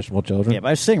young, impressionable children. Yeah, but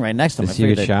I was sitting right next to them. To see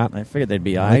you get shot? I figured they'd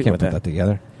be all right I can't with put it. that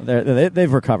together.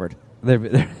 They've recovered.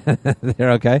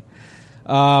 They're okay.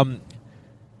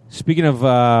 Speaking of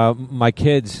my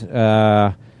kids,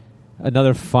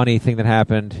 another funny thing that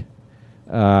happened,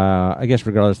 I guess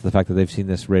regardless of the fact that they've seen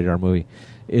this rated R movie,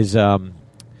 is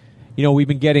we've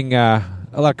been getting a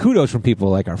lot of kudos from people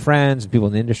like our friends, people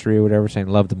in the industry or whatever, saying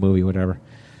love the movie, whatever.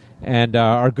 And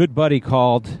our good buddy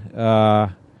called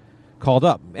up,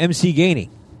 MC Gainey.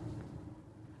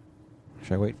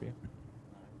 Should I wait for you?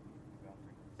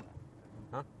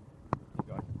 Huh?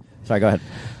 Sorry, go ahead.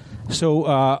 So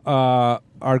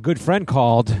our good friend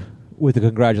called with the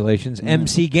congratulations,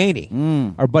 MC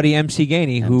Gainey, our buddy MC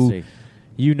Gainey, who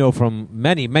you know from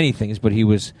many, many things, but he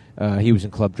was in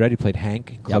Club Dread. He played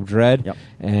Hank in Club Dread,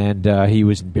 and he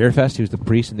was in Beer Fest. He was the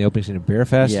priest in the opening scene of Beer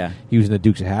Fest. Yeah. He was in the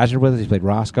Dukes of Hazzard with us. He played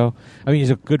Roscoe. I mean, he's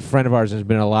a good friend of ours and has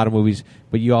been in a lot of movies,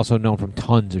 but you also know him from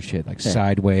tons of shit, like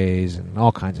Sideways and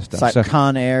all kinds of stuff. So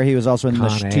Con Air. He was also in the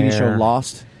TV show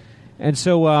Lost. And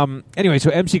so, anyway, so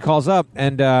MC calls up,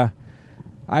 and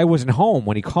I wasn't home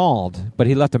when he called, but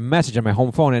he left a message on my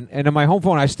home phone. And on my home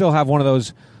phone, I still have one of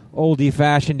those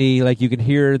oldie-fashioned-y, like you can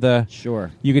hear the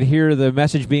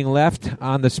message being left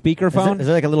on the speakerphone. Is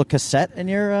there like a little cassette in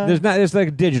your? There's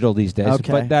like digital these days.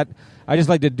 Okay. But that I just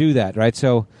like to do that, right?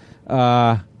 So,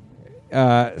 so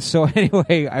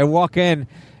anyway, I walk in,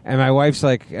 and my wife's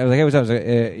like, I was like, hey, what's up? I was like,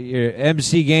 your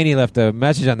MC Gainey left a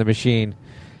message on the machine,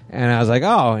 and I was like,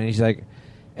 oh, and he's like,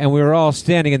 and we were all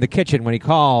standing in the kitchen when he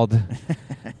called.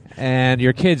 And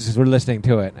your kids were listening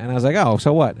to it. And I was like, oh,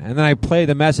 so what? And then I play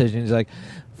the message, and he's like,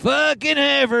 fucking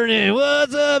Heffernan,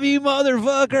 what's up, you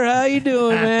motherfucker? How you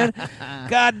doing, man?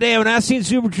 God damn it, I've seen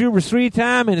Super Troopers 3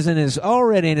 times, and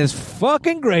it's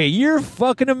fucking great. You're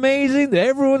fucking amazing.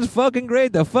 Everyone's fucking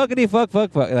great. The fuckity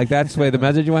fuck. Like, that's the way the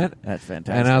message went. That's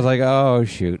fantastic. And I was like, oh,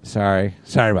 shoot. Sorry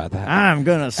about that. I'm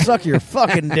going to suck your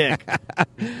fucking dick.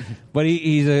 But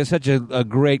he's such a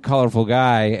great, colorful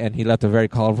guy, and he left a very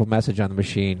colorful message on the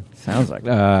machine. Sounds like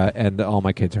and all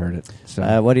my kids heard it.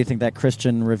 So. What do you think that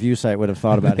Christian review site would have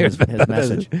thought about his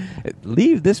message?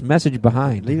 Leave this message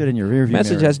behind. Leave it in your rearview mirror.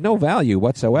 Message has no value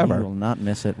whatsoever. You will not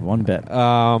miss it one bit.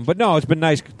 But no, it's been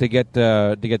nice to get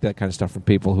that kind of stuff from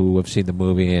people who have seen the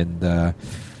movie, and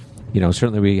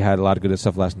certainly we had a lot of good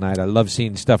stuff last night. I love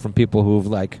seeing stuff from people who've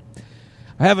like.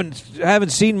 I haven't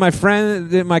seen my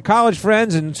college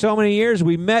friends in so many years.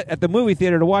 We met at the movie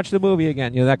theater to watch the movie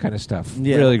again. That kind of stuff.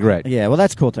 Yeah. Really great. Yeah, well,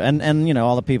 that's cool too. And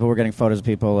all the people, we're getting photos of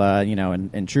people,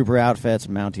 in trooper outfits,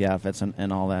 Mountie outfits,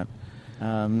 and all that.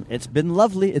 It's been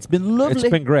lovely. It's been lovely. It's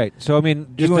been great. So, I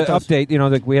mean, just to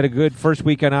update, we had a good first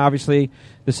weekend, obviously.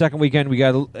 The second weekend,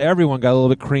 everyone got a little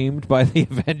bit creamed by the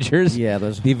Avengers. Yeah,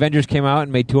 the Avengers came out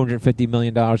and made $250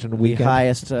 million in a weekend. The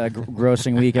highest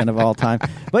grossing weekend of all time.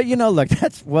 But, look,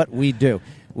 that's what we do.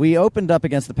 We opened up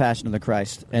against the Passion of the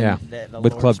Christ. And the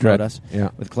with Lord Club Dread. Us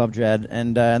Yeah. With Club Dread.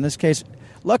 And in this case,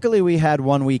 luckily we had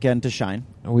one weekend to shine.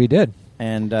 We did.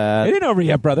 And it ain't over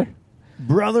yet, brother.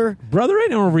 Brother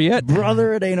ain't over yet.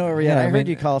 Brother, it ain't over yet. Yeah, I heard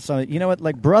you call something. You know what?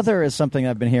 Like, brother is something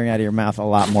I've been hearing out of your mouth a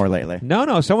lot more lately.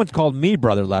 No. Someone's called me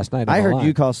brother last night. I heard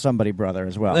you call somebody brother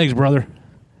as well. Thanks, brother.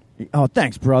 Oh,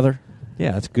 thanks, brother.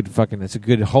 Yeah, that's good. That's a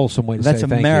good wholesome way to That's say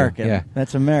thank American. you. Yeah,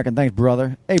 that's American. Thanks,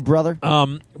 brother. Hey, brother.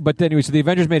 But anyway, so the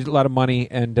Avengers made a lot of money,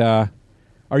 and are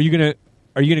you gonna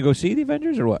go see the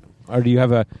Avengers or what? Or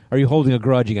are you holding a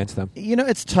grudge against them?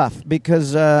 It's tough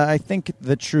because I think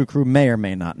the True Crew may or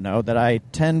may not know that I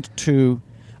tend to.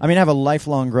 I have a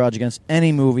lifelong grudge against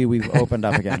any movie we've opened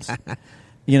up against.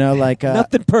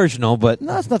 Nothing personal, but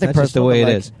no, it's nothing that's personal. just the way it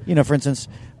is. For instance,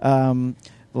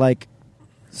 like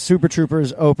Super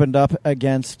Troopers opened up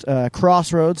against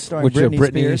Crossroads, starring which is a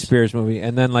Britney Spears movie,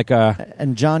 and then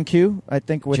and John Q. I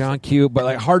think with John Q. But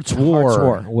like Hearts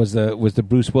War was the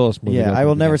Bruce Willis movie. Yeah, I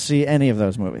will never see any of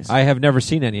those movies. I have never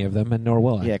seen any of them, and nor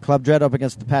will I. Yeah, Club Dread up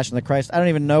against the Passion of the Christ. I don't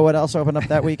even know what else opened up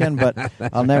that weekend, but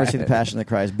I'll never see the Passion of the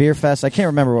Christ. Beer Fest. I can't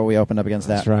remember what we opened up against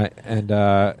that. That's right. And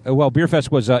Beer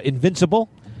Fest was Invincible.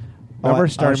 Remember,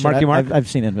 starring Marky Mark. I've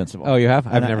seen Invincible. Oh, you have?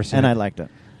 I've never seen it, and I liked it.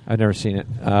 I've never seen it.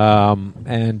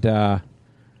 And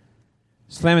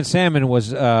Slam and Salmon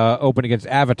was open against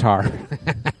Avatar.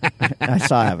 I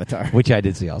saw Avatar, which I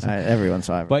did see also. Everyone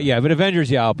saw Avatar. But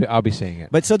Avengers, I'll be seeing it.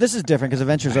 But so this is different because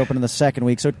Avengers open in the second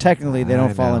week, so technically they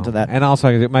don't fall into that. And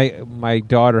also, my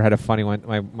daughter had a funny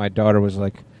one. My daughter was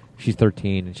like, she's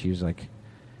 13, and she was like,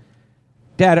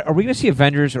 "Dad, are we going to see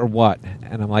Avengers or what?"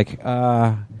 And I'm like,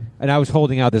 And I was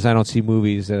holding out this I don't see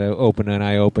movies that open and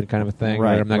I open kind of a thing.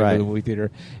 Right, I'm not going to go to the movie theater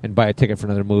and buy a ticket for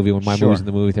another movie when my movie's in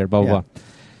the movie theater, blah, blah, blah.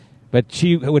 But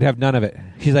she would have none of it.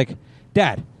 She's like,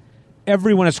 "Dad,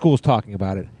 everyone at school is talking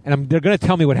about it, and they're going to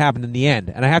tell me what happened in the end,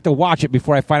 and I have to watch it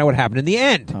before I find out what happened in the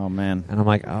end." Oh, man. And I'm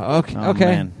like, okay.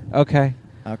 Man. Okay.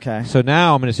 So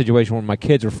now I'm in a situation where my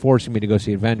kids are forcing me to go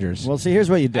see Avengers. Well, see, here's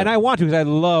what you do. And I want to because I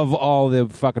love all the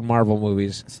fucking Marvel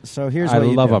movies. So here's what you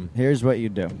do. I love them. Here's what you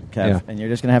do, Kev, and you're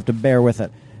just going to have to bear with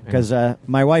it because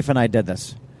my wife and I did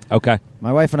this. Okay.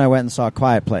 My wife and I went and saw A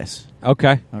Quiet Place.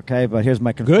 Okay. Okay, but here's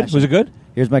my confession. Good? Was it good?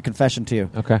 Here's my confession to you.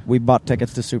 Okay. We bought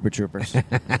tickets to Super Troopers.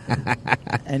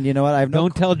 And you know what?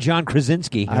 Don't tell John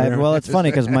Krasinski. Well, it's funny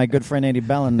because my good friend Andy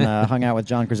Bellin hung out with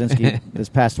John Krasinski this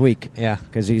past week. Yeah.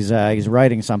 Because he's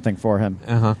writing something for him.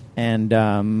 Uh-huh. And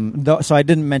so I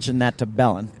didn't mention that to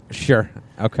Bellin. Sure.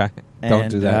 Okay. Don't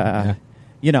do that.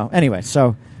 Anyway,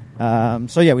 so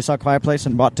we saw Quiet Place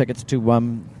and bought tickets to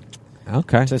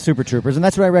to Super Troopers, and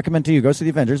that's what I recommend to you. Go see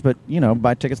the Avengers, but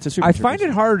buy tickets to Super Troopers. I find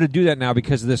it harder to do that now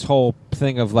because of this whole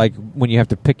thing of like when you have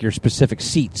to pick your specific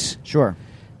seats. Sure.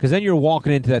 Because then you're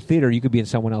walking into that theater, you could be in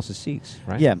someone else's seats,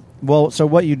 right? Yeah. Well, so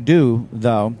what you do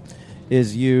though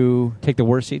is you take the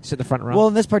worst seats at the front row. Well,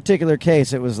 in this particular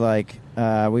case, it was like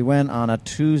we went on a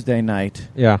Tuesday night.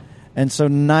 Yeah. And so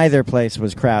neither place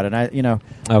was crowded.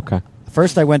 Okay.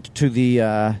 First, I went to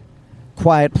the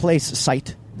Quiet Place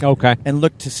site. Okay. And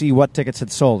looked to see what tickets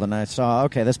had sold, and I saw,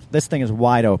 okay, this thing is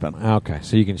wide open. Okay,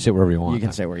 so you can sit wherever you want. You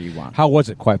can sit where you want. How was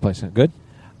it, Quiet Place? Good?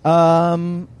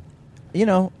 I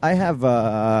have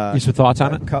you some thoughts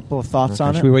on it? A couple of thoughts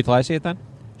on it. Should we wait till I see it then?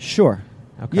 Sure.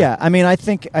 Okay. Yeah, I mean, I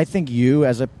think you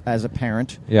as a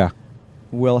parent,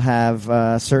 will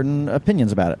have certain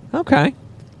opinions about it. Okay.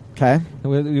 Okay.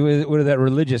 What are that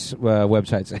religious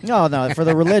website say? No. For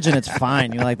the religion, it's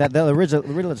fine. Like that. The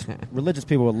religious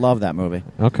people would love that movie.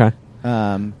 Okay. When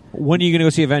are you going to go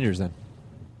see Avengers then?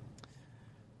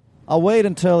 I'll wait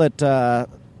until it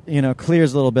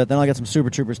clears a little bit. Then I'll get some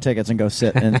Super Troopers tickets and go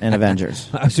sit in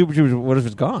Avengers. Super Troopers. What if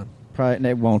it's gone? Probably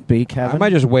it won't be, Kevin. I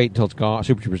might just wait until it's gone.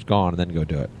 Super Troopers gone and then go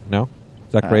do it. No,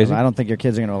 is that crazy? I don't think your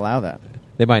kids are going to allow that.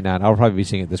 They might not. I'll probably be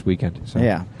seeing it this weekend. So.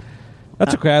 Yeah.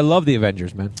 That's okay. I love the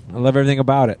Avengers, man. I love everything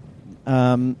about it.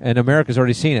 And America's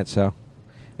already seen it, so.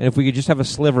 And if we could just have a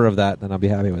sliver of that, then I'll be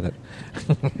happy with it.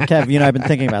 Kev, I've been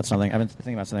thinking about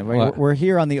something. We're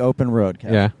here on the open road,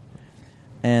 Kev. Yeah.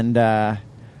 And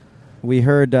we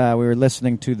heard, we were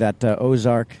listening to that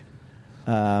Ozark,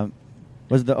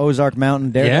 was it the Ozark Mountain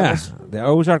Daredevils? Yeah. The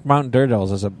Ozark Mountain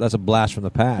Daredevils, that's a blast from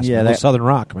the past. Yeah. That Southern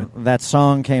rock, man. That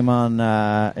song came on,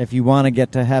 If You Want to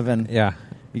Get to Heaven. Yeah.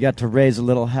 You got to raise a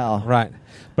little hell. Right.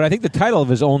 But I think the title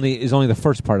of it is only the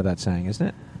first part of that saying, isn't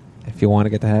it? If you want to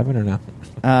get to heaven or not.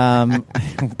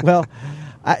 Well,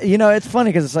 it's funny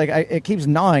because it's like it keeps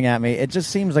gnawing at me. It just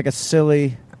seems like a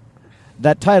silly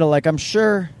that title. Like I'm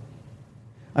sure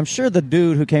the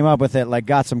dude who came up with it like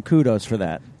got some kudos for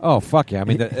that. Oh fuck yeah! I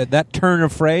mean that turn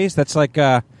of phrase. That's like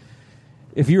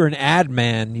if you were an ad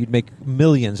man, you'd make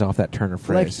millions off that turn of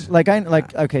phrase. Like in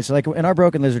our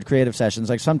Broken Lizard creative sessions,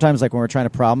 like sometimes like when we're trying to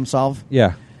problem solve.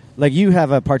 Yeah. Like you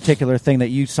have a particular thing that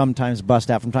you sometimes bust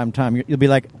out from time to time. You'll be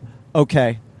like,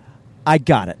 okay, I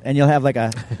got it. And you'll have like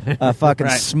a fucking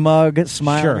right. smug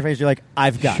smile on your face. You're like,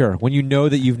 I've got it. Sure. When you know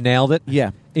that you've nailed it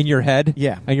Yeah. in your head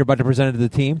Yeah. and you're about to present it to the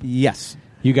team. Yes.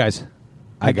 You guys,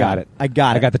 I got it. I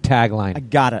got it. I got the tagline. I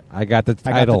got it. I got the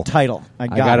title. I got the title. I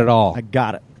got it all. I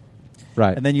got it.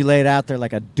 Right. And then you lay it out there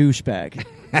like a douchebag.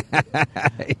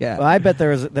 Yeah. Well, I bet there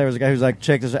was a guy who's like,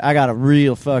 check this out. I got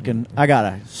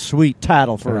a sweet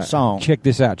title for a song. Check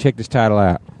this out. Check this title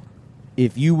out.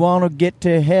 If you want to get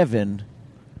to heaven,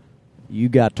 you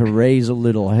got to raise a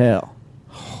little hell.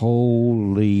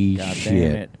 Holy God shit.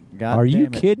 damn it. God Are you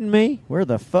damn it. kidding me? Where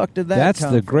the fuck did that That's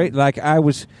come the from? great,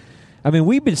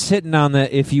 we've been sitting on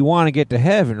the if you want to get to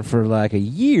heaven for like a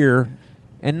year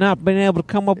and not been able to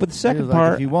come up with the second Like,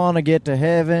 part. if you want to get to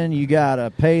heaven, you got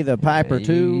to pay the piper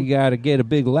too. You got to get a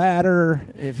big ladder.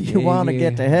 If you want to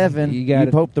get to heaven, you gotta-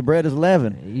 hope the bread is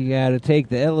leaven. You got to take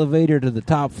the elevator to the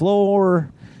top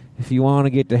floor. If you want to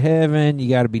get to heaven, you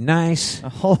got to be nice.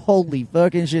 Holy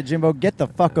fucking shit, Jimbo. Get the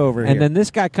fuck over here. And then this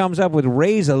guy comes up with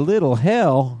raise a little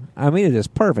hell. I mean, it is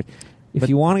perfect. If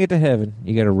you want to get to heaven,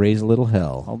 you got to raise a little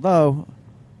hell.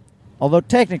 Although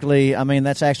technically, I mean,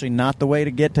 that's actually not the way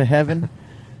to get to heaven.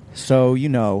 So,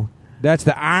 That's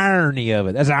the irony of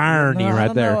it. That's irony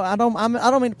right there. I don't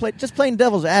mean to play. Just playing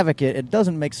devil's advocate. It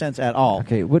doesn't make sense at all.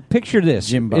 Okay, but picture this.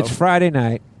 Jimbo. It's Friday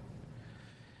night.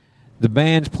 The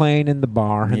band's playing in the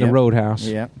bar, in the Roadhouse.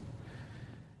 Yep.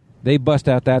 They bust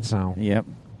out that song. Yep.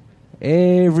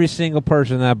 Every single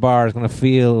person in that bar is going to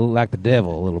feel like the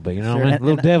devil a little bit. You know what I mean? And-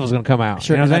 Little devil's going to come out.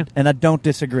 Sure. You know what I'm saying? And I don't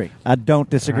disagree.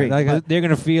 Like, they're going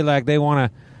to feel like they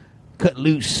want to cut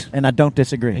loose And I don't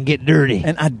disagree. and get dirty.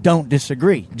 And I don't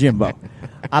disagree, Jimbo.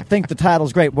 I think the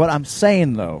title's great. What I'm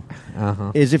saying, though,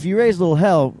 is if you raise a little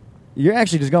hell, you're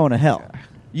actually just going to hell.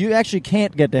 You actually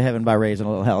can't get to heaven by raising a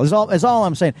little hell. Is all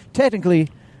I'm saying. Technically,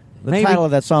 the Maybe. title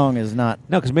of that song is not.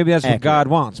 No, because maybe that's what accurate. God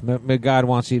wants. Maybe God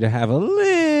wants you to have a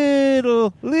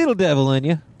little devil in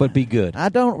you, but be good. I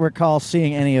don't recall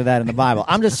seeing any of that in the Bible.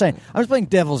 I'm just saying. I'm just playing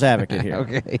devil's advocate here.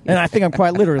 Okay. And I think I'm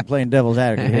quite literally playing devil's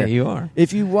advocate here. You are.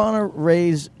 If you want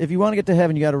to get to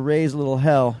heaven, you got to raise a little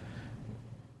hell.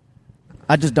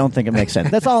 I just don't think it makes sense.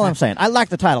 That's all I'm saying. I like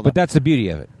the title, But that's the beauty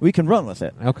of it. we can run with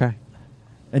it. Okay.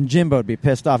 And Jimbo would be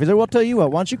pissed off. He said, "Well, I'll tell you what.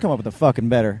 Why don't you come up with a fucking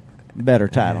better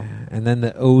title?" And then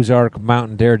the Ozark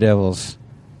Mountain Daredevils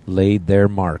laid their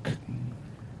mark,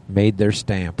 made their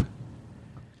stamp.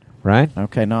 Right?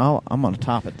 Okay, no, I'm going to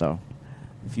top it though.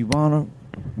 If you want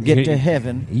to get to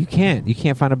heaven, You can't. You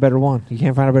can't find a better one. You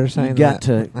can't find a better saying. you got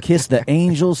to kiss the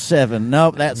angels 7.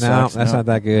 Nope, that No, sucks. that's not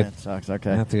that good. That sucks.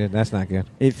 Okay. That's good. That's not good.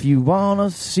 If you want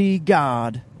to see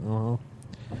God, Uh-huh.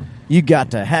 you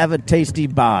got to have a tasty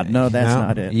bod. No, that's No,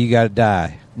 not it. You got to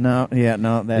die. No,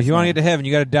 that's If you want to not get to heaven,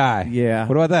 you got to die. Yeah.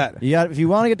 What about that? If you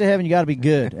want to get to heaven, you got to be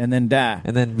good and then die.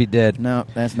 And then be dead. No,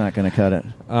 that's not going to cut it.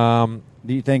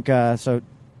 Do you think so?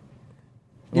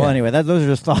 Well, Yeah. anyway, those are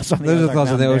just thoughts on the Those are Ozark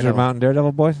thoughts of the Mountain Oyster Daredevil. Mountain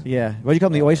Daredevil boys? Yeah. What do you call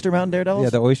them? The Oyster Mountain Daredevils? Yeah,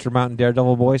 the Oyster Mountain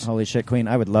Daredevil boys. Holy shit, Queen.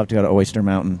 I would love to go to Oyster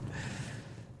Mountain.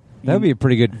 That would be a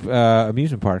pretty good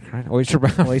amusement park, right? Oyster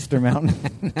Mountain. Oyster Mountain.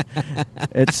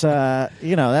 It's, that was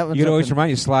You go to Oyster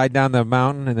Mountain, you slide down the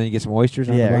mountain, and then you get some oysters.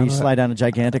 On the Yeah, or bottom you of it. slide down a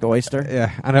gigantic oyster.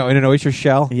 Yeah, I know, in an oyster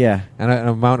shell. Yeah. And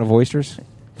a mountain of oysters.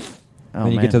 Oh, Then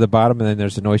you man. get to the bottom, and then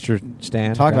there's an oyster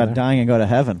stand. Talk down about there. dying and go to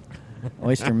heaven.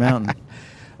 Oyster Mountain.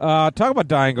 Talk about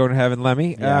dying, going to heaven,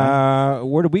 Lemmy. Yeah.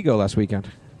 Where did we go last weekend?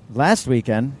 Last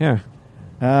weekend, Yeah.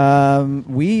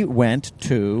 we went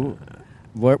to...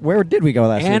 Where did we go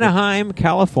last weekend? Anaheim,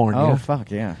 California. Oh, fuck,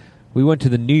 yeah. We went to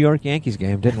the New York Yankees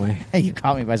game, didn't we? Hey, you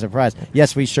caught me by surprise.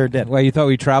 Yes, we sure did. Well, you thought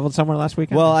we traveled somewhere last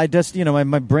weekend? Well, I just,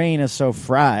 my brain is so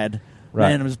fried. Right.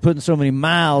 Man, I was putting so many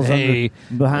miles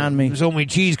behind me. There's so many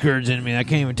cheese curds in me, I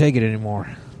can't even take it anymore.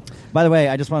 By the way,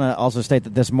 I just want to also state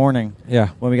that this morning, Yeah.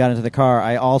 when we got into the car,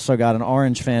 I also got an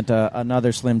orange Fanta,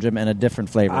 another Slim Jim, and a different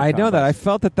flavor. I know that. I combos.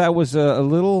 felt that was a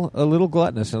little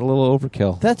gluttonous and a little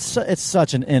overkill. It's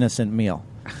such an innocent meal.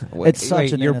 It's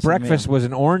such an Your innocent breakfast meal. was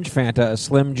an orange Fanta, a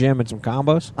Slim Jim, and some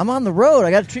combos? I'm on the road.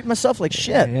 I got to treat myself like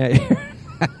shit. Yeah.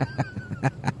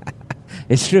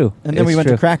 It's true. And then we went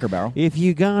to Cracker Barrel. If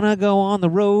you're gonna go on the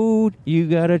road, you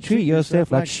gotta treat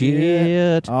yourself like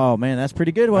shit. Oh, man, that's a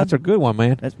pretty good one. That's a good one,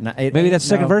 man. Maybe that's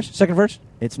second verse? Second verse?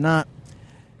 It's not.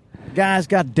 Guys,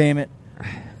 God damn it.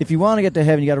 If you want to get to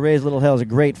heaven, you got to raise little hell is a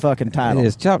great fucking title. It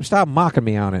is. Stop mocking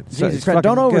me on it. Jesus Christ.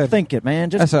 Don't overthink it, man.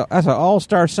 That's an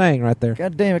all-star saying right there.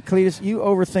 God damn it, Cletus. You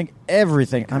overthink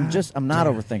everything. I'm not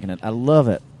overthinking it. I love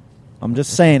it. I'm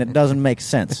just saying it doesn't make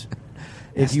sense.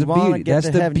 If you want to get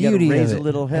to heaven, you got to raise a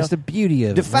little hell. That's the beauty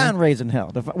of it. Define raising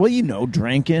hell. Well,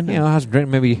 drinking. I was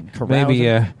drinking,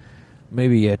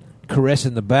 maybe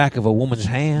caressing the back of a woman's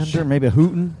hand. Sure, maybe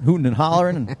hooting and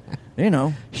hollering,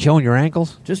 and showing your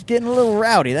ankles. Just getting a little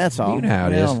rowdy. That's all. You know how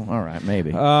it is. All right,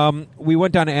 maybe. We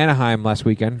went down to Anaheim last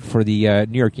weekend for the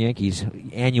New York Yankees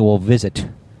annual visit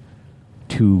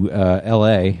to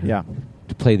L.A. Yeah,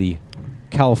 to play the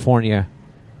California,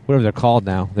 whatever they're called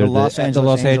now. They're the Los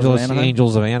Angeles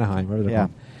Angels of Anaheim. Whatever they're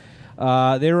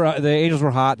called. The Angels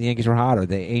were hot. The Yankees were hotter.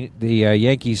 The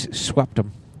Yankees swept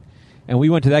them, and we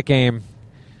went to that game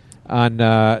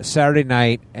on Saturday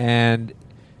night, and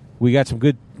we got some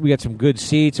good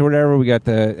seats or whatever. We got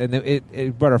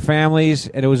it brought our families,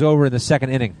 and it was over in the second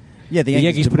inning. Yeah, the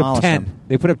Yankees put up 10. Them.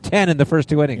 They put up 10 in the first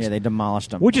two innings. Yeah, they demolished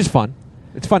them, which is fun.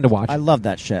 It's fun to watch. I love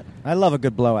that shit. I love a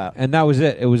good blowout. And that was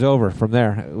it. It was over from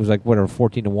there. It was like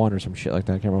 14-1 or some shit like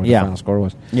that. I can't remember what the final score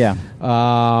was. Yeah,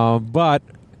 but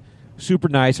super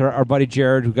nice. Our buddy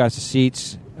Jared, who got us the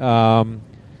seats,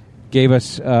 gave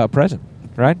us a present.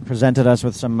 Right? Presented us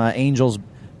with some Angels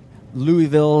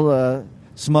Louisville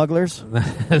smugglers.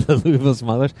 The Louisville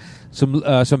smugglers.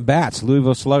 Some bats,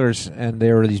 Louisville sluggers, and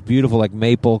they were these beautiful, like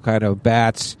maple kind of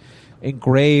bats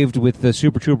engraved with the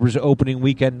Super Troopers opening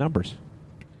weekend numbers.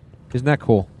 Isn't that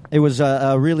cool? It was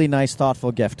a really nice,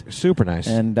 thoughtful gift. Super nice.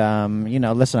 And,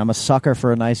 listen, I'm a sucker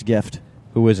for a nice gift.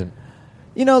 Who isn't?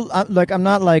 I'm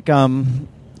not like, I'm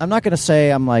not going to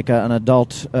say I'm like an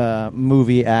adult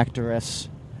movie actress.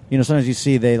 Sometimes you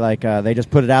see they just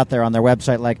put it out there on their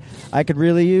website. Like, I could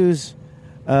really use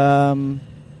a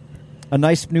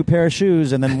nice new pair of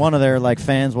shoes, and then one of their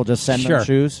fans will just send them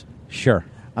shoes. Sure.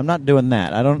 I'm not doing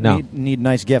that. I don't need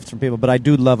nice gifts from people, but I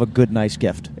do love a good, nice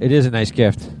gift. It is a nice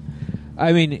gift.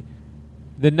 I mean,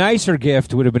 the nicer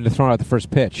gift would have been to throw out the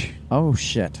first pitch. Oh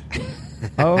shit.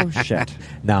 Oh shit.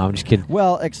 No, I'm just kidding.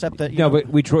 Well, except that but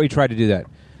we tried to do that.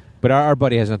 But our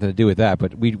buddy has nothing to do with that.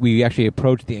 But we actually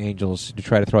approached the Angels to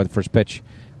try to throw out the first pitch.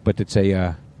 But it's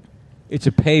a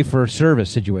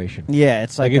pay-for-service situation. Yeah,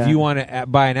 it's like if you want to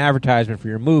buy an advertisement for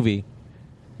your movie,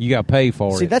 you got to pay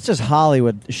for it. See, that's just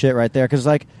Hollywood shit right there. Because,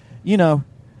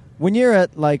 when you're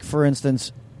at, for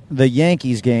instance, the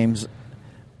Yankees games,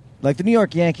 like the New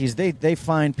York Yankees, they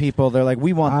find people. They're like,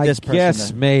 we want this person.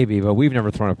 Yes, maybe, but we've never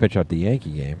thrown a pitch out the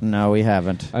Yankee game. No, we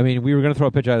haven't. I mean, we were going to throw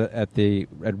a pitch out at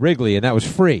Wrigley, and that was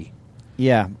free.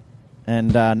 Yeah,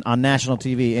 and on national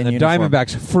TV in and the uniform.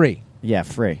 Diamondbacks free. Yeah,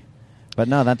 free. But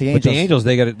no, not the Angels. But the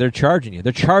Angels, they're charging you.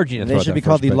 They're charging you. They should be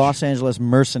called the Los Angeles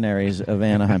Mercenaries of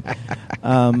Anaheim.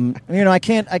 I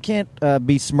can't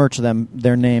besmirch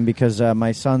their name because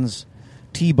my son's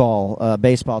T-ball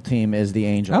baseball team is the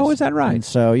Angels. Oh, is that right? And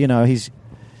so he's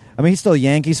still a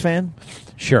Yankees fan.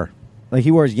 Sure. Like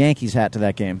he wore his Yankees hat to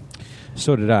that game.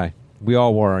 So did I. We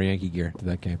all wore our Yankee gear to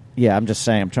that game. Yeah, I'm just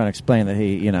saying. I'm trying to explain that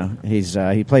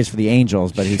he plays for the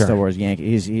Angels, but he still wears Yankee.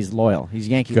 He's loyal. He's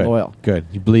Yankee loyal. Good.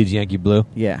 He bleeds Yankee blue.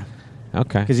 Yeah.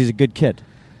 Okay. Because he's a good kid.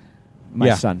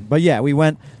 My son. But yeah, we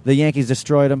went. The Yankees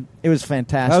destroyed him. It was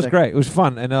fantastic. That was great. It was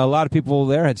fun, and a lot of people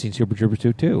there had seen Super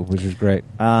Troopers too, which was great.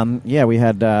 Yeah, we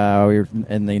had we were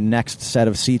in the next set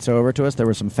of seats over to us. There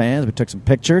were some fans. We took some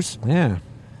pictures. Yeah,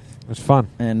 it was fun.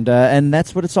 And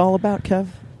that's what it's all about, Kev.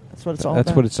 That's what it's all about.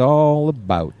 That's what it's all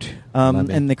about.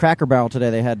 In the Cracker Barrel today,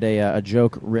 they had a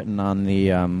joke written on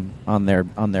the on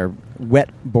their wet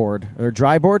board or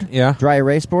dry board. Yeah, dry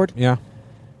erase board. Yeah.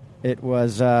 It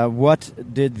was what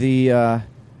did the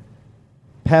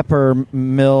pepper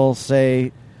mill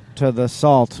say to the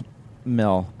salt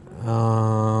mill?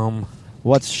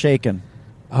 What's shaken?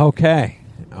 Okay.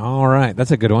 All right.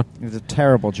 That's a good one. It was a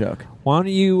terrible joke. Why don't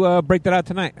you break that out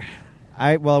tonight?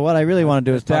 What I really want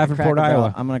to do is talk to Cracker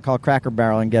Barrel. I'm going to call Cracker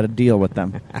Barrel and get a deal with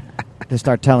them to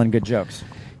start telling good jokes.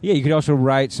 Yeah, you could also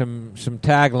write some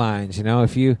taglines.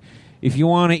 If you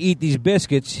want to eat these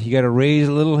biscuits, you got to raise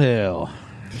a little hell.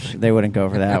 They wouldn't go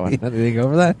for that one. They go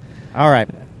for that? All right.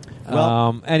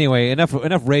 Well, anyway, enough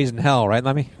raising hell, right,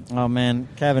 Lemmy? Oh man,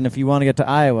 Kevin, if you want to get to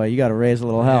Iowa, you got to raise a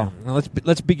little hell. Now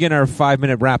let's begin our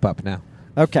 5-minute wrap up now.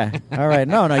 Okay. All right.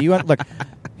 No. You want look.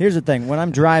 Here's the thing. When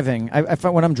I'm driving, I'm about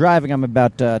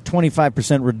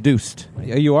 25% reduced.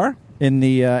 You are? in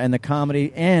the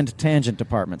comedy and tangent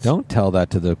departments. Don't tell that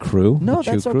to the crew. No,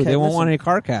 the that's crew. okay. They won't Listen, want any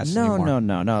car casts anymore.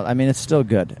 No. I mean, it's still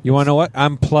good. You want to know what?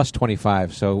 I'm plus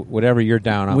 25, so whatever you're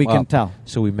down, I'm We can up. tell.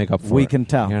 So we make up for it. We can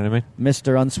tell. You know what I mean?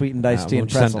 Mr. Unsweetened Iced Tea and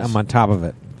Pretzels. I'm on top of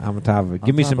it.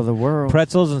 Give me top some of the world.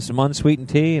 pretzels and some unsweetened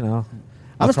tea, and I'll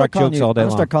I'm crack jokes all day I'm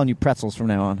long. start calling you Pretzels from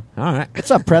now on. All right.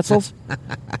 What's up, Pretzels?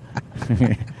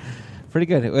 Pretty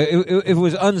good. If it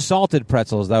was unsalted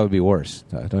pretzels, that would be worse,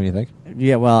 don't you think?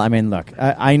 Yeah, well, I mean, look,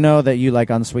 I know that you like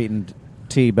unsweetened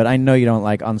tea, but I know you don't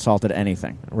like unsalted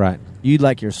anything. Right. You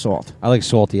like your salt. I like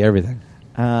salty everything.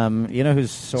 You know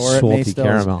who's sore at me Salty still?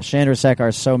 caramel. Chandra Sekar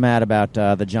is so mad about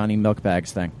the Johnny Milk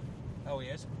Bags thing. Oh, he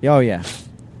is? Oh, yeah.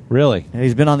 Really?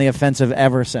 He's been on the offensive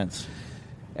ever since.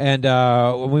 And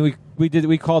when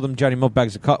we called them Johnny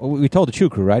Milkbags. We told the Chew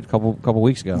Crew, right? A couple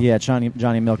weeks ago. Yeah,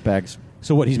 Johnny Milk Bags.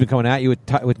 So what? He's been coming at you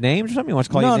with names or something? He wants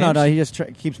to call you names? No. He just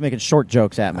keeps making short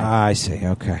jokes at me. I see.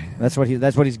 Okay. That's what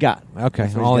he's got. Okay.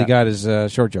 That's what All he's he got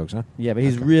is short jokes, huh? Yeah, but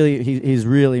he's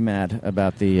really mad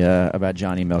about about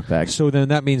Johnny Milk Bags. So then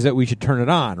that means that we should turn it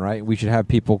on, right? We should have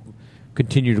people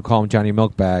continue to call him Johnny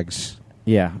Milkbags,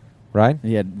 Yeah. right?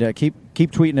 Yeah. Keep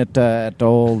tweeting at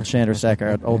old Chandra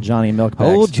Sekar, at old Johnny Milk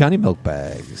Bags. Old Johnny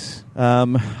Milkbags.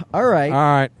 All right. All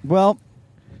right. Well,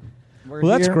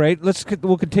 That's great.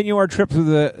 We'll continue our trip through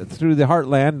the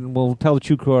heartland, and we'll tell the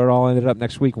Chew Crew how it all ended up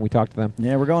next week when we talk to them.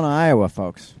 Yeah, we're going to Iowa,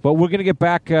 folks. But we're going to get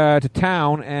back to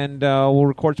town, and we'll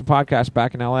record some podcasts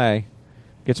back in L.A.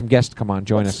 Get some guests to come on,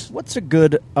 join us. What's a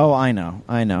good... Oh, I know.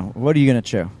 What are you going to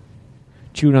chew?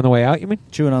 Chewing on the way out, you mean?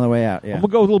 Chewing on the way out, yeah. We'll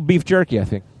go with a little beef jerky, I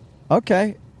think.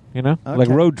 Okay. You know? Okay. Like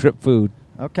road trip food.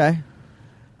 Okay.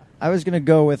 I was going to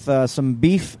go with some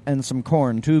beef and some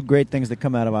corn, two great things that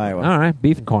come out of Iowa. All right,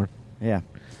 beef and corn. Yeah.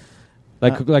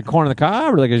 Like corn on the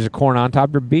cob, or like is it corn on top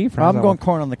of your beef? I'm going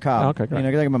corn on the cob. Oh, okay, great.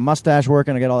 You know, I get my mustache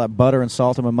working. I get all that butter and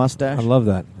salt in my mustache. I love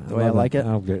that. The way I like it.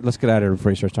 Oh, good. Let's get out of here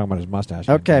before he starts talking about his mustache.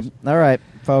 Okay. All right,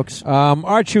 folks. All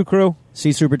right, Chew Crew.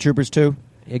 See Super Troopers 2.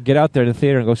 Yeah, get out there to the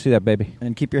theater and go see that baby.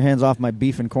 And keep your hands off my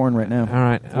beef and corn right now. All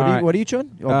right. What are you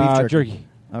chewing? Oh, beef jerky. Jerky.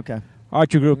 Okay. All right,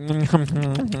 Chew Crew.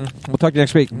 We'll talk to you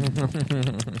next week.